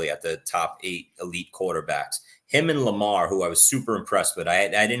picks early at the top 8 elite quarterbacks. Him and Lamar, who I was super impressed with. I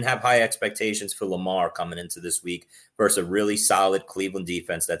didn't have high expectations for Lamar coming into this week versus a really solid Cleveland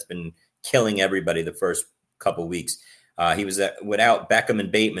defense that's been killing everybody the first couple weeks. He was without Beckham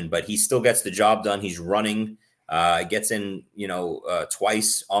and Bateman, but he still gets the job done. He's running. Gets in,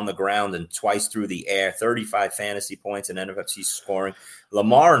 twice on the ground and twice through the air, 35 fantasy points in NFC scoring.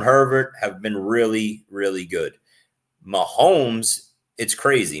 Lamar and Herbert have been really, really good. Mahomes, it's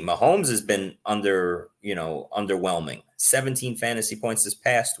crazy. Mahomes has been underwhelming. 17 fantasy points this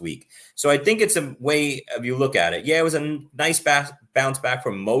past week. So I think it's a way of you look at it. Yeah, it was a nice bounce back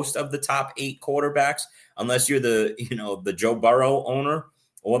for most of the top 8 quarterbacks, unless you're the Joe Burrow owner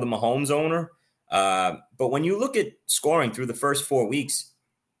or the Mahomes owner. But when you look at scoring through the first 4 weeks,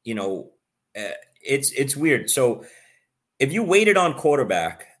 it's weird. So if you waited on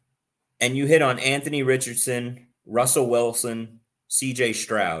quarterback and you hit on Anthony Richardson, Russell Wilson, CJ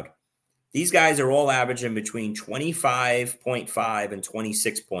Stroud, these guys are all averaging between 25.5 and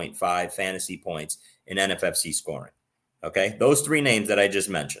 26.5 fantasy points in NFFC scoring. Okay. Those 3 names that I just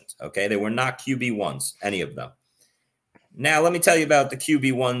mentioned. Okay. They were not QB1s, any of them. Now, let me tell you about the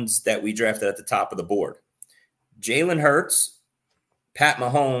QB1s that we drafted at the top of the board. Jalen Hurts, Pat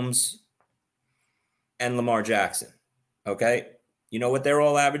Mahomes, and Lamar Jackson. Okay? You know what they're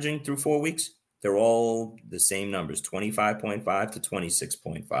all averaging through 4 weeks? They're all the same numbers, 25.5 to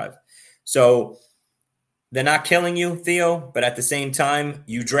 26.5. So they're not killing you, Theo, but at the same time,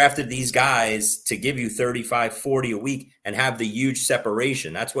 you drafted these guys to give you 35, 40 a week and have the huge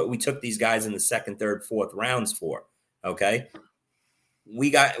separation. That's what we took these guys in the 2nd, 3rd, 4th rounds for. Okay.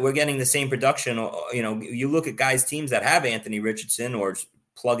 We're getting the same production. You look at guys' teams that have Anthony Richardson or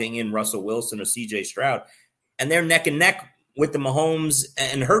plugging in Russell Wilson or CJ Stroud, and they're neck and neck with the Mahomes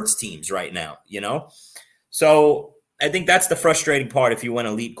and Hurts teams right now, So I think that's the frustrating part if you went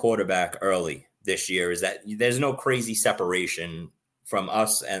elite quarterback early this year, is that there's no crazy separation from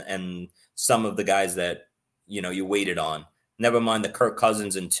us and some of the guys that, you waited on. Never mind the Kirk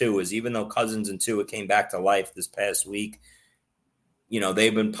Cousins and Tuas. Even though Cousins and Tua came back to life this past week,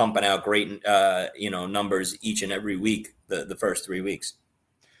 they've been pumping out great, numbers each and every week, the first 3 weeks.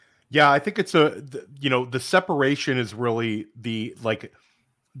 Yeah, I think it's the separation is really the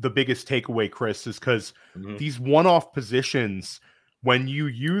biggest takeaway, Chris, is because these one-off positions, when you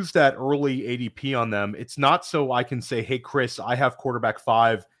use that early ADP on them, it's not so I can say, hey, Chris, I have quarterback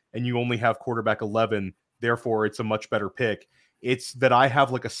 5 and you only have quarterback 11. Therefore, it's a much better pick. It's that I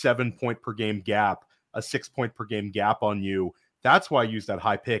have like a 7-point per game gap, a 6-point per game gap on you. That's why I use that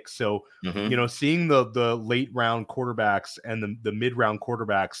high pick. So, seeing the late round quarterbacks and the mid round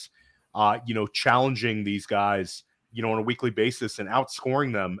quarterbacks, challenging these guys, on a weekly basis and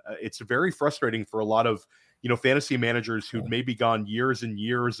outscoring them, it's very frustrating for a lot of, fantasy managers who'd maybe gone years and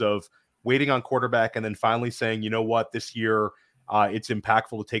years of waiting on quarterback and then finally saying, you know what, this year it's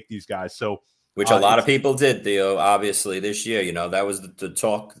impactful to take these guys. So, which a lot of people did, Theo, obviously this year, that was the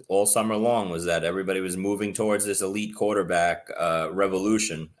talk all summer long, was that everybody was moving towards this elite quarterback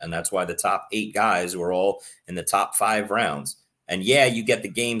revolution. And that's why the top 8 guys were all in the top 5 rounds. And yeah, you get the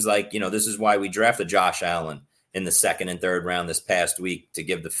games like, this is why we drafted Josh Allen in the 2nd and 3rd round this past week to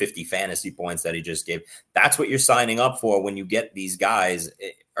give the 50 fantasy points that he just gave. That's what you're signing up for when you get these guys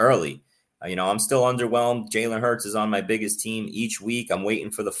early. I'm still underwhelmed. Jalen Hurts is on my biggest team each week. I'm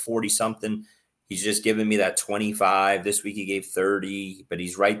waiting for the 40-something. He's just giving me that 25. This week he gave 30, but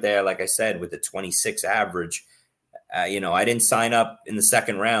he's right there, like I said, with the 26 average. I didn't sign up in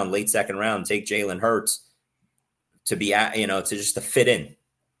the late second round, take Jalen Hurts to be to fit in.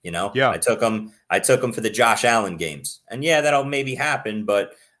 Yeah. I took him for the Josh Allen games. And yeah, that'll maybe happen,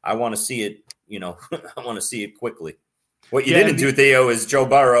 but I want to see it, I want to see it quickly. What you didn't do, Theo, is Joe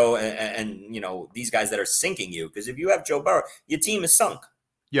Burrow and these guys that are sinking you. Because if you have Joe Burrow, your team is sunk.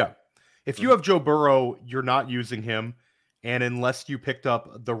 Yeah. If you have Joe Burrow, you're not using him. And unless you picked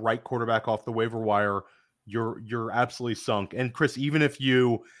up the right quarterback off the waiver wire, you're absolutely sunk. And Chris, even if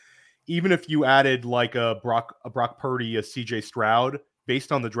you added like a Brock Purdy, a CJ Stroud,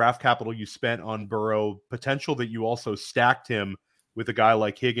 based on the draft capital you spent on Burrow, potential that you also stacked him with a guy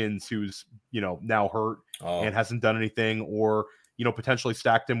like Higgins, who's, now hurt and hasn't done anything, or, potentially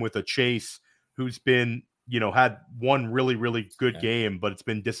stacked him with a Chase who's been, had one really, really good game, but it's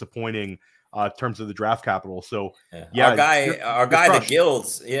been disappointing in terms of the draft capital. So our guy, the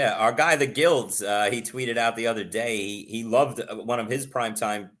Guilds, he tweeted out the other day, he loved one of his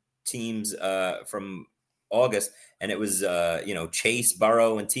primetime teams from August, and it was Chase,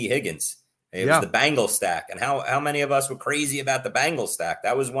 Burrow, and T. Higgins. It was the Bengal stack. And how many of us were crazy about the Bengal stack?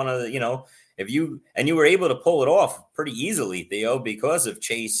 That was one of the, you were able to pull it off pretty easily, Theo, because of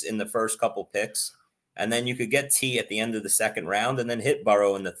Chase in the first couple picks. And then you could get T at the end of the 2nd round and then hit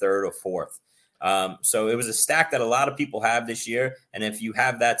Burrow in the 3rd or 4th. So it was a stack that a lot of people have this year. And if you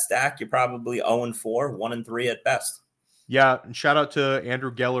have that stack, you're probably 0-4, 1-3 at best. Yeah, and shout out to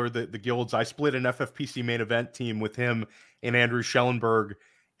Andrew Geller, the Guilds. I split an FFPC main event team with him and Andrew Schellenberg,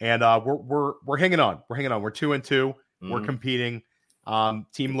 and we're hanging on. We're 2-2. We're competing.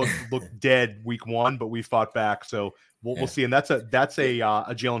 Team looked dead week 1, but we fought back. So we'll see. And that's a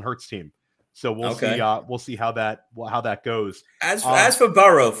Jalen Hurts team. So we'll see how that goes. As for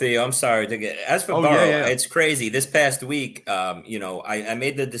Burrow, Theo, I'm sorry to get. As for Burrow, it's crazy. This past week, I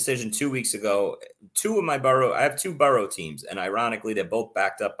made the decision 2 weeks ago. I have 2 Burrow teams, and ironically, they're both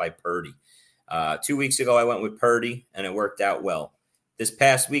backed up by Purdy. 2 weeks ago, I went with Purdy, and it worked out well. This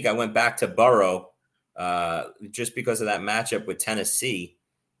past week, I went back to Burrow just because of that matchup with Tennessee,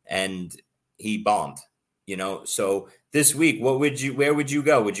 and he bombed. So this week, where would you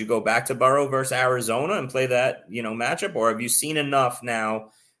go? Would you go back to Burrow versus Arizona and play that, matchup? Or have you seen enough now?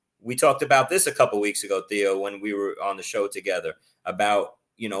 We talked about this a couple weeks ago, Theo, when we were on the show together about,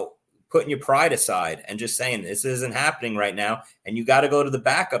 putting your pride aside and just saying this isn't happening right now. And you got to go to the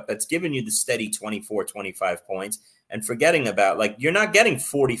backup that's giving you the steady 24, 25 points and forgetting about, you're not getting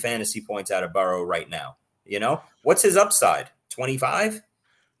 40 fantasy points out of Burrow right now. What's his upside? 25?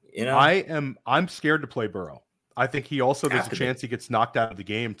 I'm scared to play Burrow. I think there's a chance he gets knocked out of the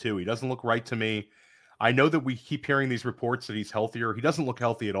game too. He doesn't look right to me. I know that we keep hearing these reports that he's healthier. He doesn't look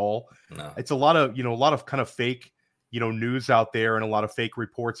healthy at all. No. It's a lot of kind of fake, news out there and a lot of fake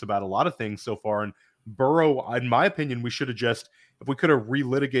reports about a lot of things so far. And Burrow, in my opinion, we should have if we could have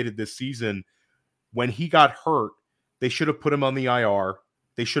relitigated this season, when he got hurt, they should have put him on the IR.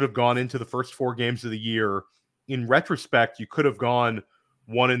 They should have gone into the first 4 games of the year. In retrospect, you could have gone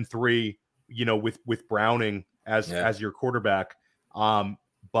 1-3, with Browning as your quarterback.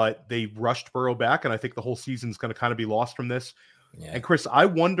 But they rushed Burrow back, and I think the whole season's going to kind of be lost from this. Yeah. And Chris, I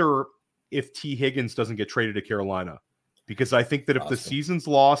wonder if T. Higgins doesn't get traded to Carolina, because I think that if the season's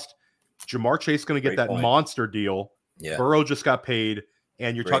lost, Jamar Chase is going to get that monster deal. Yeah. Burrow just got paid,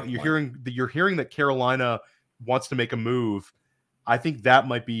 and you're hearing that Carolina wants to make a move. I think that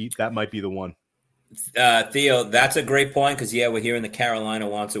might be the one. Theo, that's a great point, because we're hearing that Carolina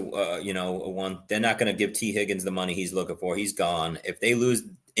wants a one. They're not going to give T. Higgins the money he's looking for. He's gone. If they lose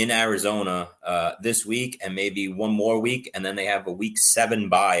in Arizona this week and maybe one more week, and then they have a week 7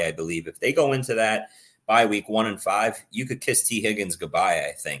 bye, I believe. If they go into that bye week 1-5, you could kiss T. Higgins goodbye,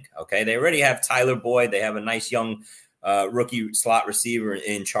 I think. Okay, they already have Tyler Boyd. They have a nice young rookie slot receiver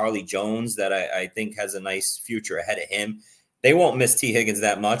in Charlie Jones that I think has a nice future ahead of him. They won't miss T. Higgins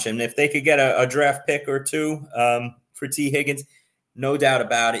that much. And if they could get a draft pick or two for T. Higgins, no doubt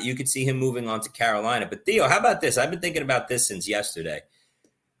about it, you could see him moving on to Carolina. But Theo, how about this? I've been thinking about this since yesterday.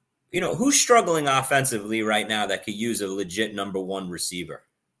 Who's struggling offensively right now that could use a legit number one receiver?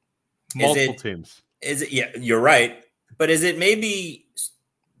 Multiple teams. Is it? Yeah, you're right. But is it maybe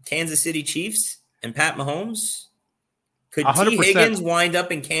Kansas City Chiefs and Pat Mahomes? Could 100%. T. Higgins wind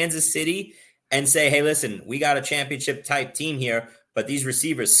up in Kansas City and say, hey, listen, we got a championship type team here, but these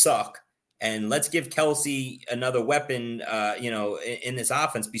receivers suck. And let's give Kelsey another weapon, in this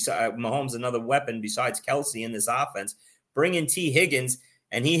offense. Besides Mahomes, another weapon besides Kelsey in this offense. Bring in T. Higgins,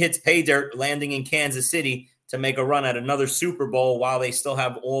 and he hits pay dirt landing in Kansas City to make a run at another Super Bowl while they still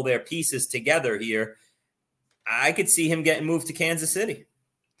have all their pieces together here. I could see him getting moved to Kansas City.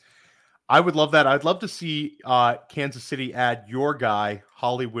 I would love that. I'd love to see Kansas City add your guy,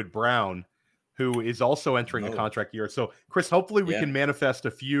 Hollywood Brown, who is also entering the contract year. So, Chris, hopefully we can manifest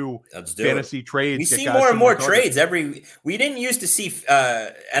a few fantasy trades. We see more and more trades we didn't used to see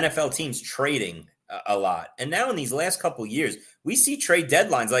NFL teams trading a lot. And now in these last couple of years, we see trade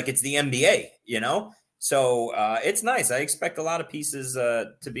deadlines like it's the NBA, So it's nice. I expect a lot of pieces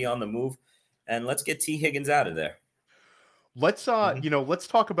to be on the move. And let's get T. Higgins out of there. Let's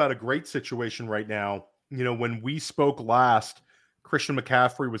talk about a great situation right now. When we spoke last, Christian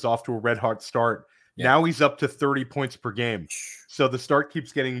McCaffrey was off to a red hot start. Yeah. Now he's up to 30 points per game. So the start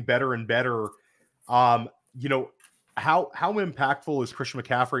keeps getting better and better. How impactful is Christian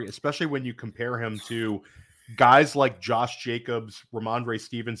McCaffrey, especially when you compare him to guys like Josh Jacobs, Ramondre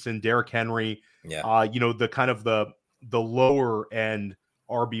Stevenson, Derrick Henry, the kind of the lower end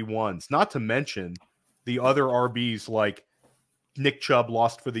RB1s, not to mention the other RBs like Nick Chubb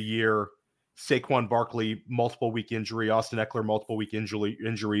lost for the year, Saquon Barkley, multiple week injury, Austin Eckler, multiple week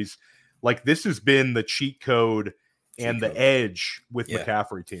injuries. Like this has been the cheat code and the edge with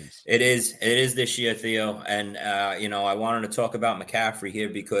McCaffrey teams. It is this year, Theo. And, I wanted to talk about McCaffrey here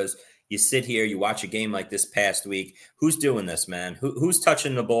because you sit here, you watch a game like this past week. Who's doing this, man? Who's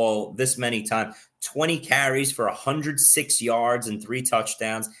touching the ball this many times? 20 carries for 106 yards and 3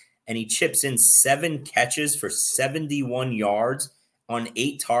 touchdowns. And he chips in 7 catches for 71 yards on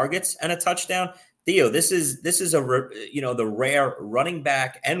 8 targets and a touchdown. Theo, this is the rare running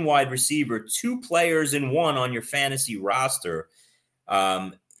back and wide receiver, 2 players in one on your fantasy roster.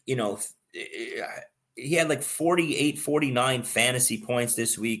 He had like 48, 49 fantasy points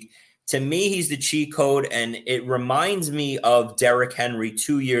this week. To me, he's the cheat code, and it reminds me of Derrick Henry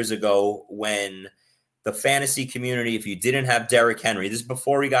 2 years ago when the fantasy community, if you didn't have Derrick Henry, this is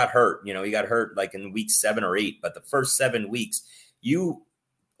before he got hurt. He got hurt like in week 7 or 8, but the first 7 weeks, you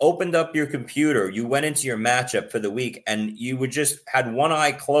opened up your computer, you went into your matchup for the week, and you would just had one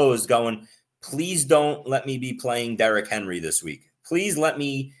eye closed going, please don't let me be playing Derrick Henry this week. Please let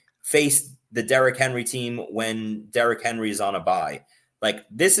me face the Derrick Henry team when Derrick Henry is on a bye. Like,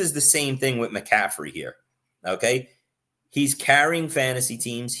 this is the same thing with McCaffrey here, okay? He's carrying fantasy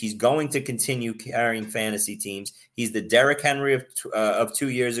teams. He's going to continue carrying fantasy teams. He's the Derrick Henry of 2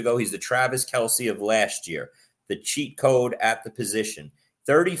 years ago. He's the Travis Kelce of last year, the cheat code at the position.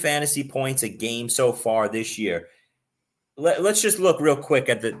 30 fantasy points a game so far this year. Let's just look real quick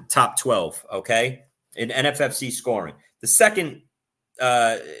at the top 12, okay, in NFFC scoring. The second,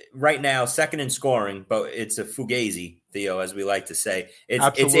 right now, second in scoring, but it's a fugazi, Theo, as we like to say.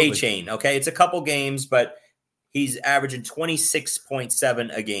 It's A-Chain, okay? It's a couple games, but he's averaging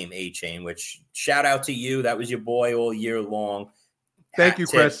 26.7 a game, A-Chain, which shout out to you. That was your boy all year long. Thank you,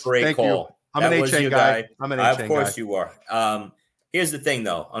 Chris. Great Thank call. You. I'm an A-Chain guy. Of course you are. Here's the thing,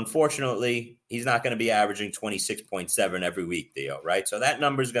 though. Unfortunately, he's not going to be averaging 26.7 every week, Theo, right? So that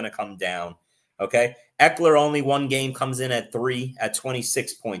number is going to come down, okay? Eckler only one game comes in at 3 at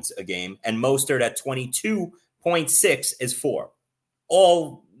 26 points a game, and Mostert at 22.6 is 4.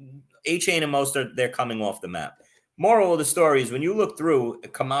 All A-Chain and Mostert, they're coming off the map. Moral of the story is when you look through,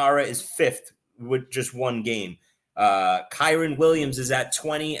 Kamara is 5th with just one game. Kyron Williams is at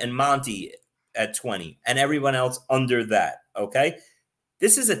 20 and Monty at 20 and everyone else under that, okay?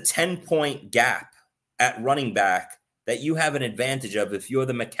 This is a 10-point gap at running back that you have an advantage of if you're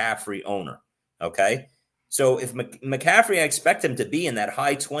the McCaffrey owner, okay? So if McCaffrey, I expect him to be in that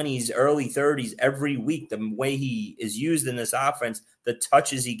high 20s, early 30s every week, the way he is used in this offense, the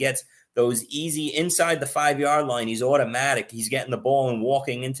touches he gets, those easy inside the 5-yard line, he's automatic. He's getting the ball and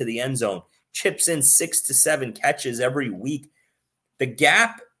walking into the end zone, chips in 6 to 7 catches every week. The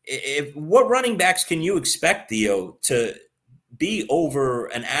gap what running backs can you expect, Theo, to be over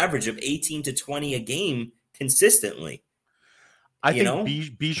an average of 18 to 20 a game consistently? I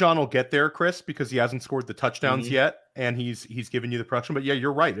think Bijan will get there, Chris, because he hasn't scored the touchdowns yet, and he's given you the production. But yeah,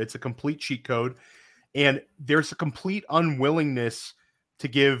 you're right. It's a complete cheat code, and there's a complete unwillingness to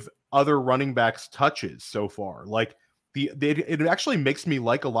give other running backs touches so far. Like it actually makes me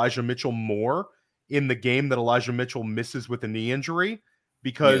like Elijah Mitchell more in the game that Elijah Mitchell misses with a knee injury,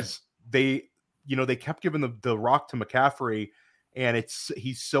 because they kept giving the rock to McCaffrey, and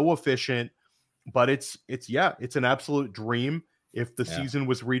he's so efficient. But it's an absolute dream. If the season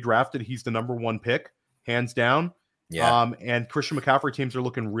was redrafted, he's the number one pick, hands down. Yeah. And Christian McCaffrey teams are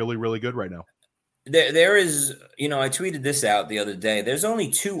looking really, really good right now. There is, I tweeted this out the other day. There's only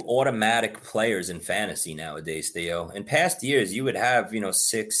 2 automatic players in fantasy nowadays, Theo. In past years, you would have,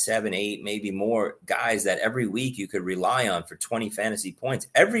 6, 7, 8, maybe more guys that every week you could rely on for 20 fantasy points.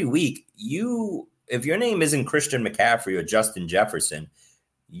 Every week, if your name isn't Christian McCaffrey or Justin Jefferson,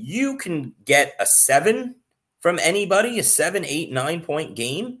 you can get a 7 from anybody, a 7, 8, 9-point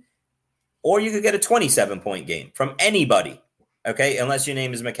game, or you could get a 27-point game from anybody, okay, unless your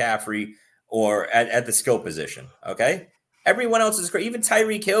name is McCaffrey or at the skill position, okay? Everyone else is great. Even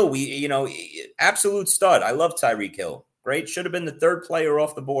Tyreek Hill, absolute stud. I love Tyreek Hill. Great. Should have been the 3rd player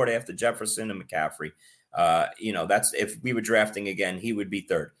off the board after Jefferson and McCaffrey. That's if we were drafting again, he would be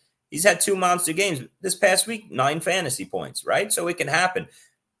 3rd. He's had 2 monster games this past week, 9 fantasy points, right? So it can happen.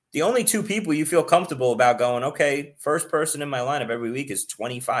 The only 2 people you feel comfortable about going, okay, first person in my lineup every week is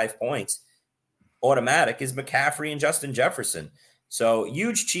 25 points, automatic, is McCaffrey and Justin Jefferson. So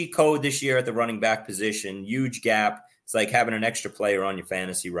huge cheat code this year at the running back position, huge gap. It's like having an extra player on your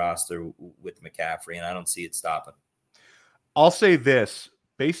fantasy roster with McCaffrey, and I don't see it stopping. I'll say this,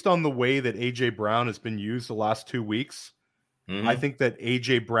 based on the way that A.J. Brown has been used the last 2 weeks, I think that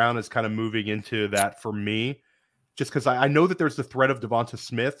A.J. Brown is kind of moving into that for me. Just because I know that there's the threat of Devonta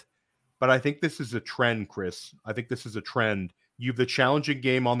Smith, but I think this is a trend, Chris. I think this is a trend. You have the challenging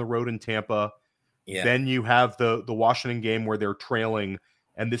game on the road in Tampa. Yeah. Then you have the Washington game where they're trailing,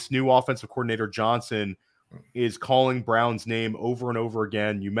 and this new offensive coordinator, Johnson, is calling Brown's name over and over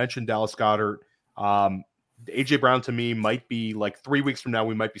again. You mentioned Dallas Goedert. A.J. Brown, to me, might be like 3 weeks from now,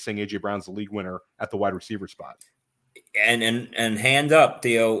 we might be saying A.J. Brown's the league winner at the wide receiver spot. And hand up,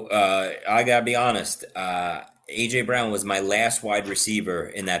 Theo, I got to be honest. A.J. Brown was my last wide receiver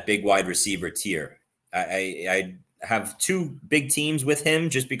in that big wide receiver tier. I have 2 big teams with him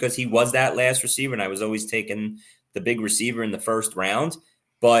just because he was that last receiver, and I was always taking the big receiver in the first round.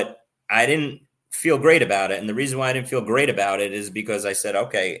 But I didn't feel great about it. And the reason why I didn't feel great about it is because I said,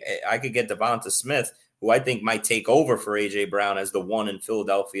 okay, I could get Devonta Smith, who I think might take over for A.J. Brown as the 1 in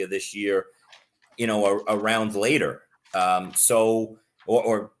Philadelphia this year, a round later.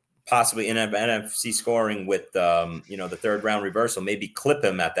 Or possibly in NFC scoring with, the 3rd round reversal, maybe clip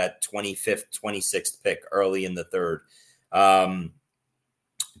him at that 25th, 26th pick early in the 3rd.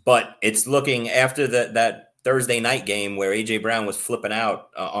 But it's looking after that Thursday night game where A.J. Brown was flipping out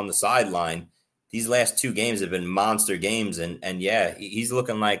on the sideline. These last 2 games have been monster games. And he's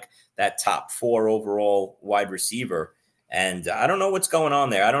looking like that top 4 overall wide receiver. And I don't know what's going on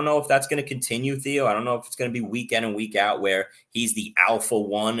there. I don't know if that's going to continue, Theo. I don't know if it's going to be week in and week out where he's the alpha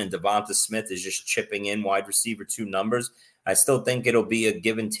 1 and Devonta Smith is just chipping in wide receiver 2 numbers. I still think it'll be a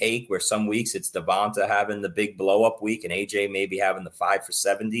give and take where some weeks it's Devonta having the big blow up week and AJ maybe having the 5 for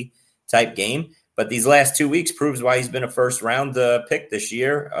 70 type game. But these last 2 weeks proves why he's been a first round pick this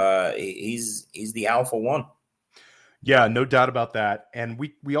year. He's the alpha 1. Yeah, no doubt about that. And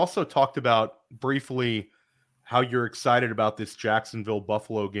we also talked about briefly how you're excited about this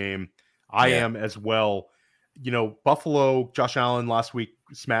Jacksonville-Buffalo game. I am as well. Buffalo, Josh Allen last week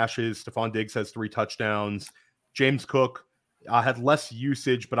smashes. Stephon Diggs has 3 touchdowns. James Cook had less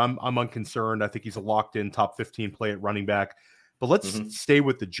usage, but I'm unconcerned. I think he's a locked-in top 15 play at running back. But let's stay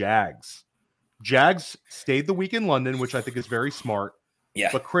with the Jags. Jags stayed the week in London, which I think is very smart.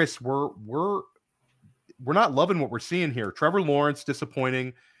 Yeah. But Chris, we're not loving what we're seeing here. Trevor Lawrence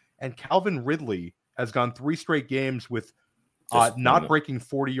disappointing, and Calvin Ridley has gone 3 straight games with not breaking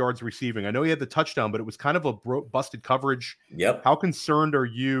 40 yards receiving. I know he had the touchdown, but it was kind of a busted coverage. Yep. How concerned are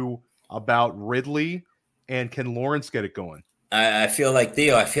you about Ridley, and can Lawrence get it going? I feel like,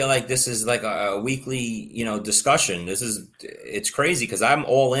 Theo, this is like a weekly, discussion. It's crazy because I'm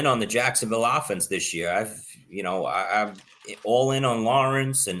all in on the Jacksonville offense this year. I'm all in on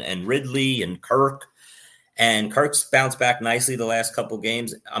Lawrence and Ridley and Kirk, and Kirk's bounced back nicely the last couple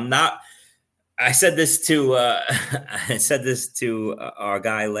games. I said this to our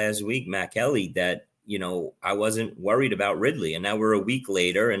guy last week, Matt Kelly, that I wasn't worried about Ridley. And now we're a week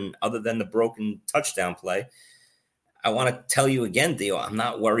later, and other than the broken touchdown play, I want to tell you again, Theo, I'm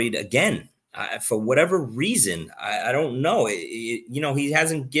not worried again. For whatever reason, I don't know. He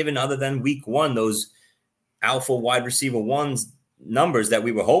hasn't given, other than week one, those alpha wide receiver ones numbers that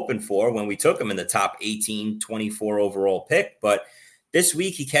we were hoping for when we took him in the top 18, 24 overall pick. But this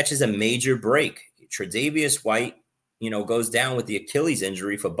week he catches a major break. Tre'Davious White, goes down with the Achilles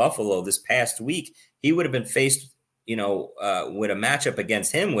injury for Buffalo this past week. He would have been faced, with a matchup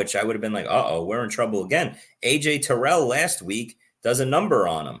against him, which I would have been like, we're in trouble again. AJ Terrell last week does a number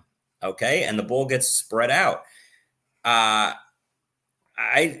on him. Okay. And the ball gets spread out. I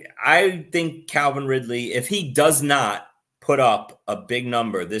think Calvin Ridley, if he does not put up a big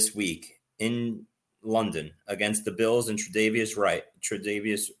number this week in London against the Bills and Tre'Davious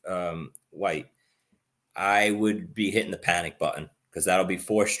White, I would be hitting the panic button, because that'll be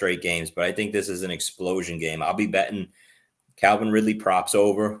 4 straight games. But I think this is an explosion game. I'll be betting Calvin Ridley props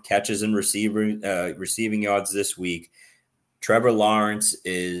over, catches and receiving yards this week. Trevor Lawrence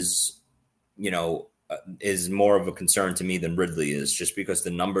is more of a concern to me than Ridley is, just because the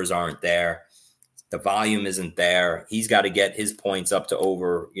numbers aren't there. The volume isn't there. He's got to get his points up to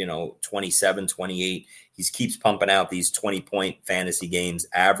over, 27, 28. He keeps pumping out these 20-point fantasy games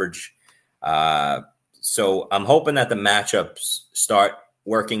average. So I'm hoping that the matchups start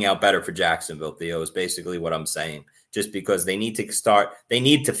working out better for Jacksonville, Theo, is basically what I'm saying. Just because they need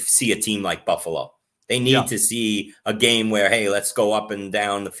to see a team like Buffalo. They need to see a game where, hey, let's go up and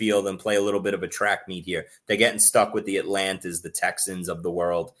down the field and play a little bit of a track meet here. They're getting stuck with the Atlantas, the Texans of the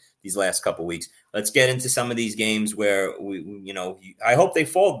world these last couple of weeks. Let's get into some of these games where I hope they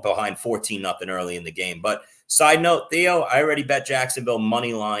fall behind 14-0 early in the game. But side note, Theo, I already bet Jacksonville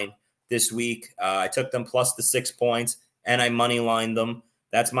money line this week. I took them plus the 6 points, and I money lined them.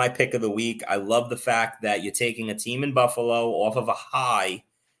 That's my pick of the week. I love the fact that you're taking a team in Buffalo off of a high,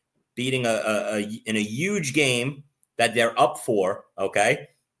 beating in a huge game that they're up for, okay,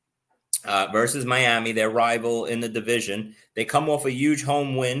 versus Miami, their rival in the division. They come off a huge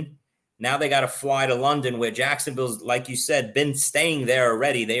home win. Now they got to fly to London, where Jacksonville's, like you said, been staying there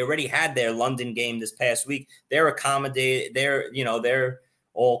already. They already had their London game this past week. They're accommodated. They're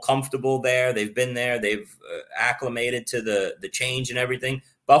all comfortable there. They've been there. They've acclimated to the change and everything.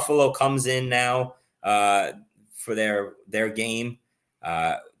 Buffalo comes in now for their game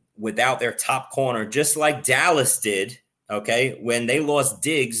without their top corner, just like Dallas did, okay, when they lost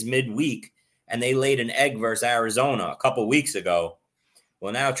Diggs midweek and they laid an egg versus Arizona a couple weeks ago.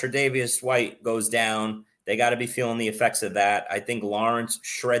 Well, now Tre'Davious White goes down. They got to be feeling the effects of that. I think Lawrence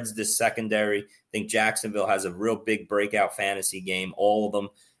shreds this secondary. I think Jacksonville has a real big breakout fantasy game, all of them,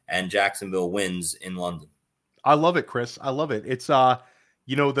 and Jacksonville wins in London. I love it, Chris. I love it. It's the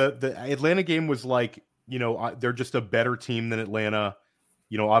Atlanta game was like, they're just a better team than Atlanta.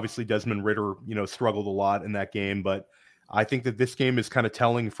 Obviously Desmond Ridder, struggled a lot in that game, but I think that this game is kind of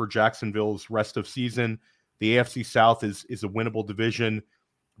telling for Jacksonville's rest of season. The AFC South is a winnable division.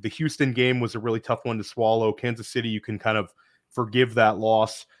 The Houston game was a really tough one to swallow. Kansas City, you can kind of forgive that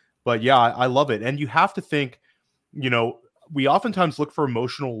loss. But yeah, I love it. And you have to think, we oftentimes look for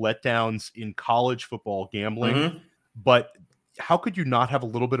emotional letdowns in college football gambling, but how could you not have a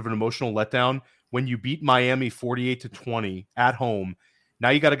little bit of an emotional letdown when you beat Miami 48-20 at home? Now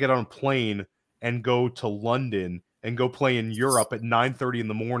you got to get on a plane and go to London and go play in Europe at 9:30 in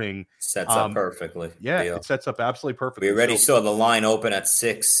the morning. Sets up perfectly. Yeah, It sets up absolutely perfectly. We already saw the line open at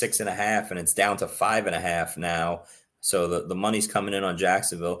 6.5, and it's down to 5.5 now. So the money's coming in on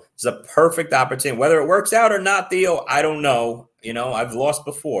Jacksonville. It's a perfect opportunity. Whether it works out or not, Theo, I don't know. I've lost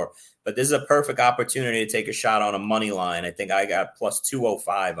before. But this is a perfect opportunity to take a shot on a money line. I think I got plus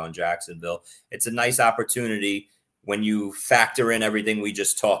 205 on Jacksonville. It's a nice opportunity when you factor in everything we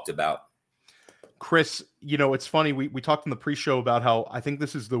just talked about. Chris, it's funny. We talked in the pre-show about how I think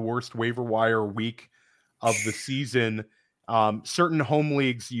this is the worst waiver wire week of the season. Certain home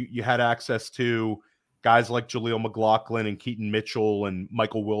leagues you had access to guys like Jaleel McLaughlin and Keaton Mitchell and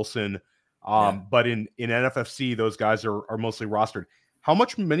Michael Wilson. But in NFFC, those guys are mostly rostered. How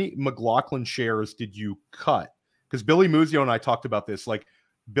many McLaughlin shares did you cut? Because Billy Muzio and I talked about this. Like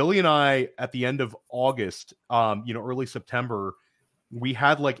Billy and I, at the end of August, early September, we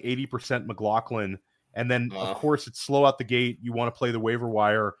had like 80% McLaughlin. And then, of course, it's slow out the gate. You want to play the waiver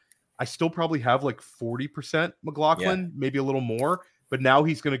wire. I still probably have like 40% McLaughlin, maybe a little more. But now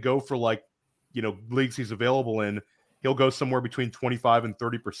he's going to go for like, leagues he's available in. He'll go somewhere between 25 and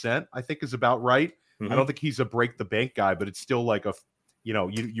 30%, I think is about right. I don't think he's a break the bank guy, but it's still like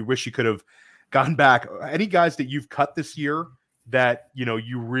you wish you could have gone back. Any guys that you've cut this year that,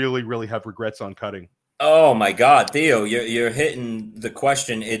 you really, really have regrets on cutting? Oh my God, Theo, you're hitting the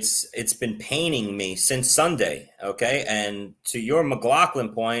question. It's been paining me since Sunday. Okay, and to your McLaughlin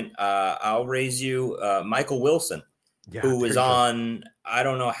point, I'll raise you Michael Wilson, Yeah, who there is you go. on I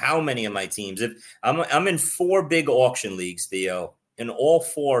don't know how many of my teams. If I'm in 4 big auction leagues, Theo, in all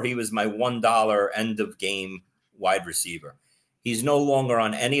 4, he was my $1 end of game wide receiver. He's no longer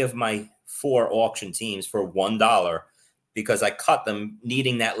on any of my 4 auction teams for $1 because I cut them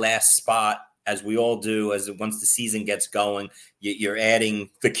needing that last spot, as we all do. As once the season gets going, you're adding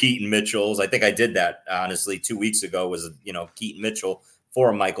the Keaton Mitchells. I think I did that honestly 2 weeks ago. Was Keaton Mitchell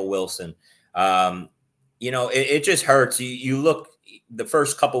for Michael Wilson. It just hurts. You look, the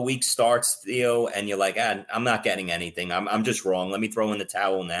first couple weeks starts, Theo, and you're like, I'm not getting anything. I'm just wrong. Let me throw in the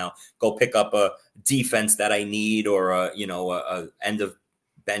towel now. Go pick up a defense that I need, or a end of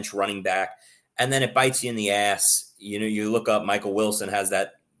bench running back, and then it bites you in the ass. You look up, Michael Wilson has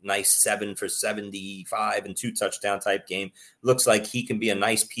that nice 7 for 75 and 2 touchdown type game. Looks like he can be a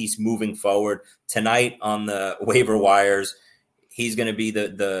nice piece moving forward. Tonight on the waiver wires, he's going to be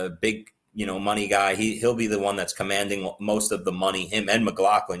the big money guy. He'll be the one that's commanding most of the money. Him and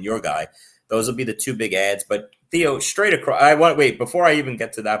McLaughlin, your guy. Those will be the 2 big ads. But Theo, straight across, before I even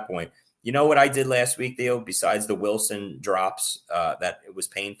get to that point. You know what I did last week, Theo? Besides the Wilson drops, that it was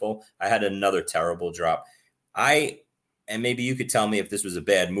painful, I had another terrible drop. And maybe you could tell me if this was a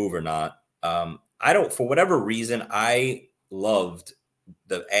bad move or not. For whatever reason, I loved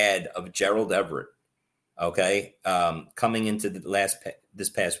the ad of Gerald Everett. Okay, coming into this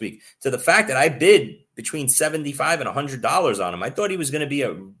past week, to the fact that I bid between $75 and $100 on him. I thought he was going to be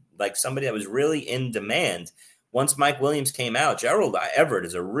somebody that was really in demand. Once Mike Williams came out, Gerald Everett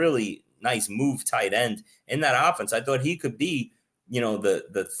is a really nice move tight end in that offense. I thought he could be,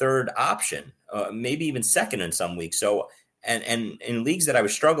 the third option, maybe even second in some weeks. So, and in leagues that I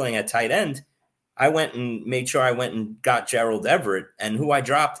was struggling at tight end, I went and made sure I went and got Gerald Everett, and who I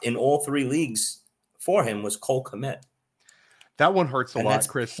dropped in all 3 leagues for him was Cole Kmet. That one hurts a lot,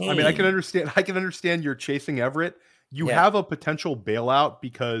 Chris. Pain. I mean, I can understand you're chasing Everett. You have a potential bailout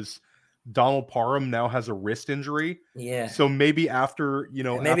because Donald Parham now has a wrist injury. Yeah. So maybe after,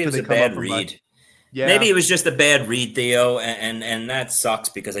 maybe it was a bad read. Yeah. Maybe it was just a bad read, Theo, and that sucks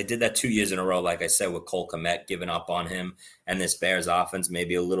because I did that 2 years in a row, like I said, with Cole Kmet, giving up on him and this Bears offense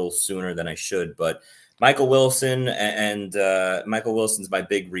maybe a little sooner than I should. But Michael Wilson and Michael Wilson's my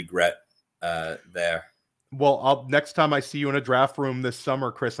big regret there. Well, next time I see you in a draft room this summer,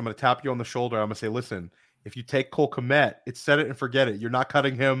 Chris, I'm going to tap you on the shoulder. I'm going to say, listen, if you take Cole Kmet, it's set it and forget it. You're not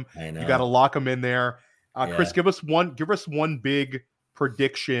cutting him. I know. You got to lock him in there. Yeah. Chris, give us one big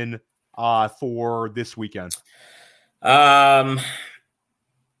prediction for this weekend. I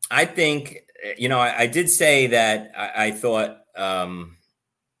think, I did say that I thought,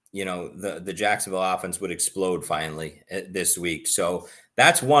 the Jacksonville offense would explode finally this week. So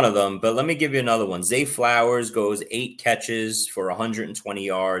that's one of them. But let me give you another one. Zay Flowers goes 8 catches for 120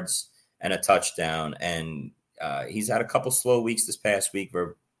 yards and a touchdown. And he's had a couple slow weeks this past week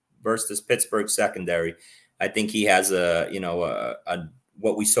versus this Pittsburgh secondary. I think he has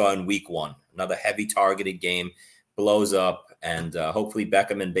what we saw in week 1, another heavy targeted game, blows up, and hopefully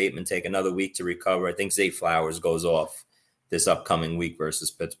Beckham and Bateman take another week to recover. I think Zay Flowers goes off this upcoming week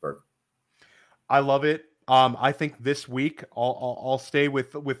versus Pittsburgh. I love it. I think this week I'll stay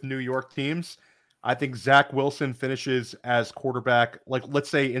with New York teams. I think Zach Wilson finishes as quarterback, let's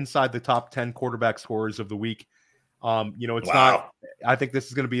say inside the top 10 quarterback scorers of the week. It's not. I think this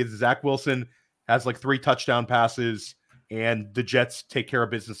is going to be Zach Wilson has 3 touchdown passes, and the Jets take care of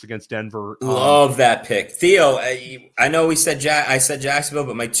business against Denver. Love that pick. Theo, I know I said Jacksonville,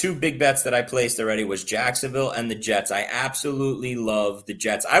 but my 2 big bets that I placed already was Jacksonville and the Jets. I absolutely love the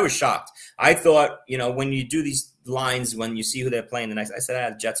Jets. I was shocked. I thought, when you do these lines, when you see who they're playing the next, I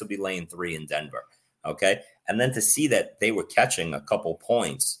said, the Jets will be laying 3 in Denver. Okay. And then to see that they were catching a couple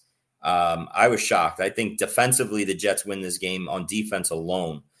points, I was shocked. I think defensively, the Jets win this game on defense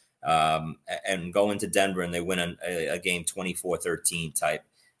alone. And go into Denver and they win a game 24-13 type.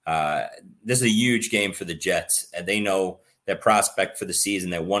 This is a huge game for the Jets, and they know their prospect for the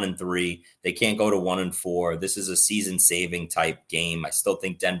season. They're 1-3. They can't go to 1-4. This is a season-saving type game. I still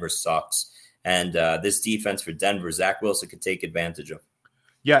think Denver sucks, and this defense for Denver, Zach Wilson could take advantage of.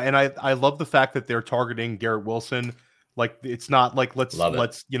 Yeah, and I love the fact that they're targeting Garrett Wilson. It's not let's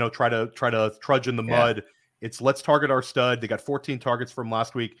try to trudge in the mud. It's let's target our stud. They got 14 targets from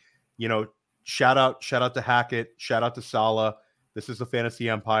last week. Shout out to Hackett, shout out to Saleh. This is the fantasy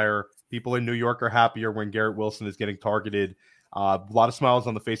empire. People in New York are happier when Garrett Wilson is getting targeted. A lot of smiles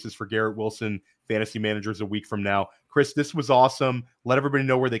on the faces for Garrett Wilson fantasy managers a week from now. Chris, this was awesome. Let everybody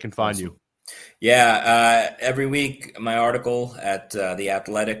know where they can find you. Yeah, every week my article at The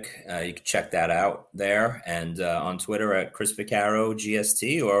Athletic, you can check that out there, and on Twitter at Chris Vaccaro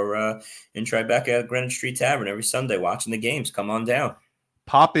GST, or in Tribeca at Greenwich Street Tavern every Sunday watching the games. Come on down.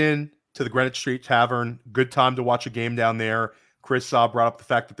 Pop in to the Greenwich Street Tavern. Good time to watch a game down there. Chris brought up the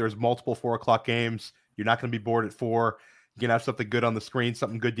fact that there's multiple 4 o'clock games. You're not going to be bored at 4. You can have something good on the screen,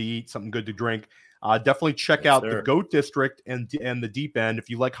 something good to eat, something good to drink. Definitely check out the GOAT District and the Deep End if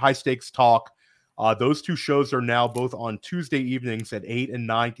you like high stakes talk. Those 2 shows are now both on Tuesday evenings at 8 and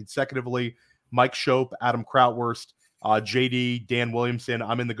 9 consecutively. Mike Shope, Adam Krautwurst, JD, Dan Williamson.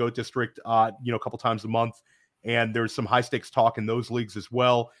 I'm in the GOAT District, a couple times a month, and there's some high stakes talk in those leagues as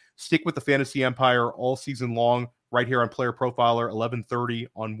well. Stick with the Fantasy Empire all season long, right here on Player Profiler, 11:30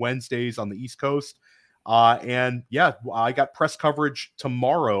 on Wednesdays on the East Coast. I got press coverage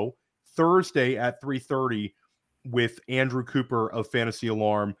tomorrow, Thursday at 3:30 with Andrew Cooper of Fantasy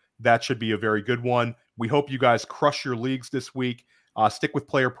Alarm. That should be a very good one. We hope you guys crush your leagues this week. Stick with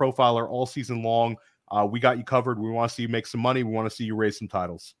Player Profiler all season long. We got you covered. We want to see you make some money. We want to see you raise some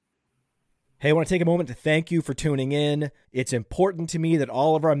titles. Hey, I want to take a moment to thank you for tuning in. It's important to me that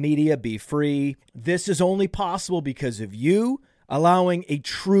all of our media be free. This is only possible because of you allowing a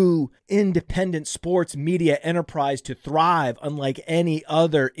true independent sports media enterprise to thrive unlike any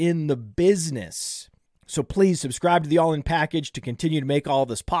other in the business. So please subscribe to the All In Package to continue to make all of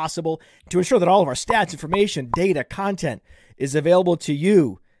this possible, to ensure that all of our stats, information, data, content is available to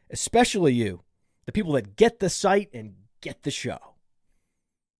you, especially you, the people that get the site and get the show.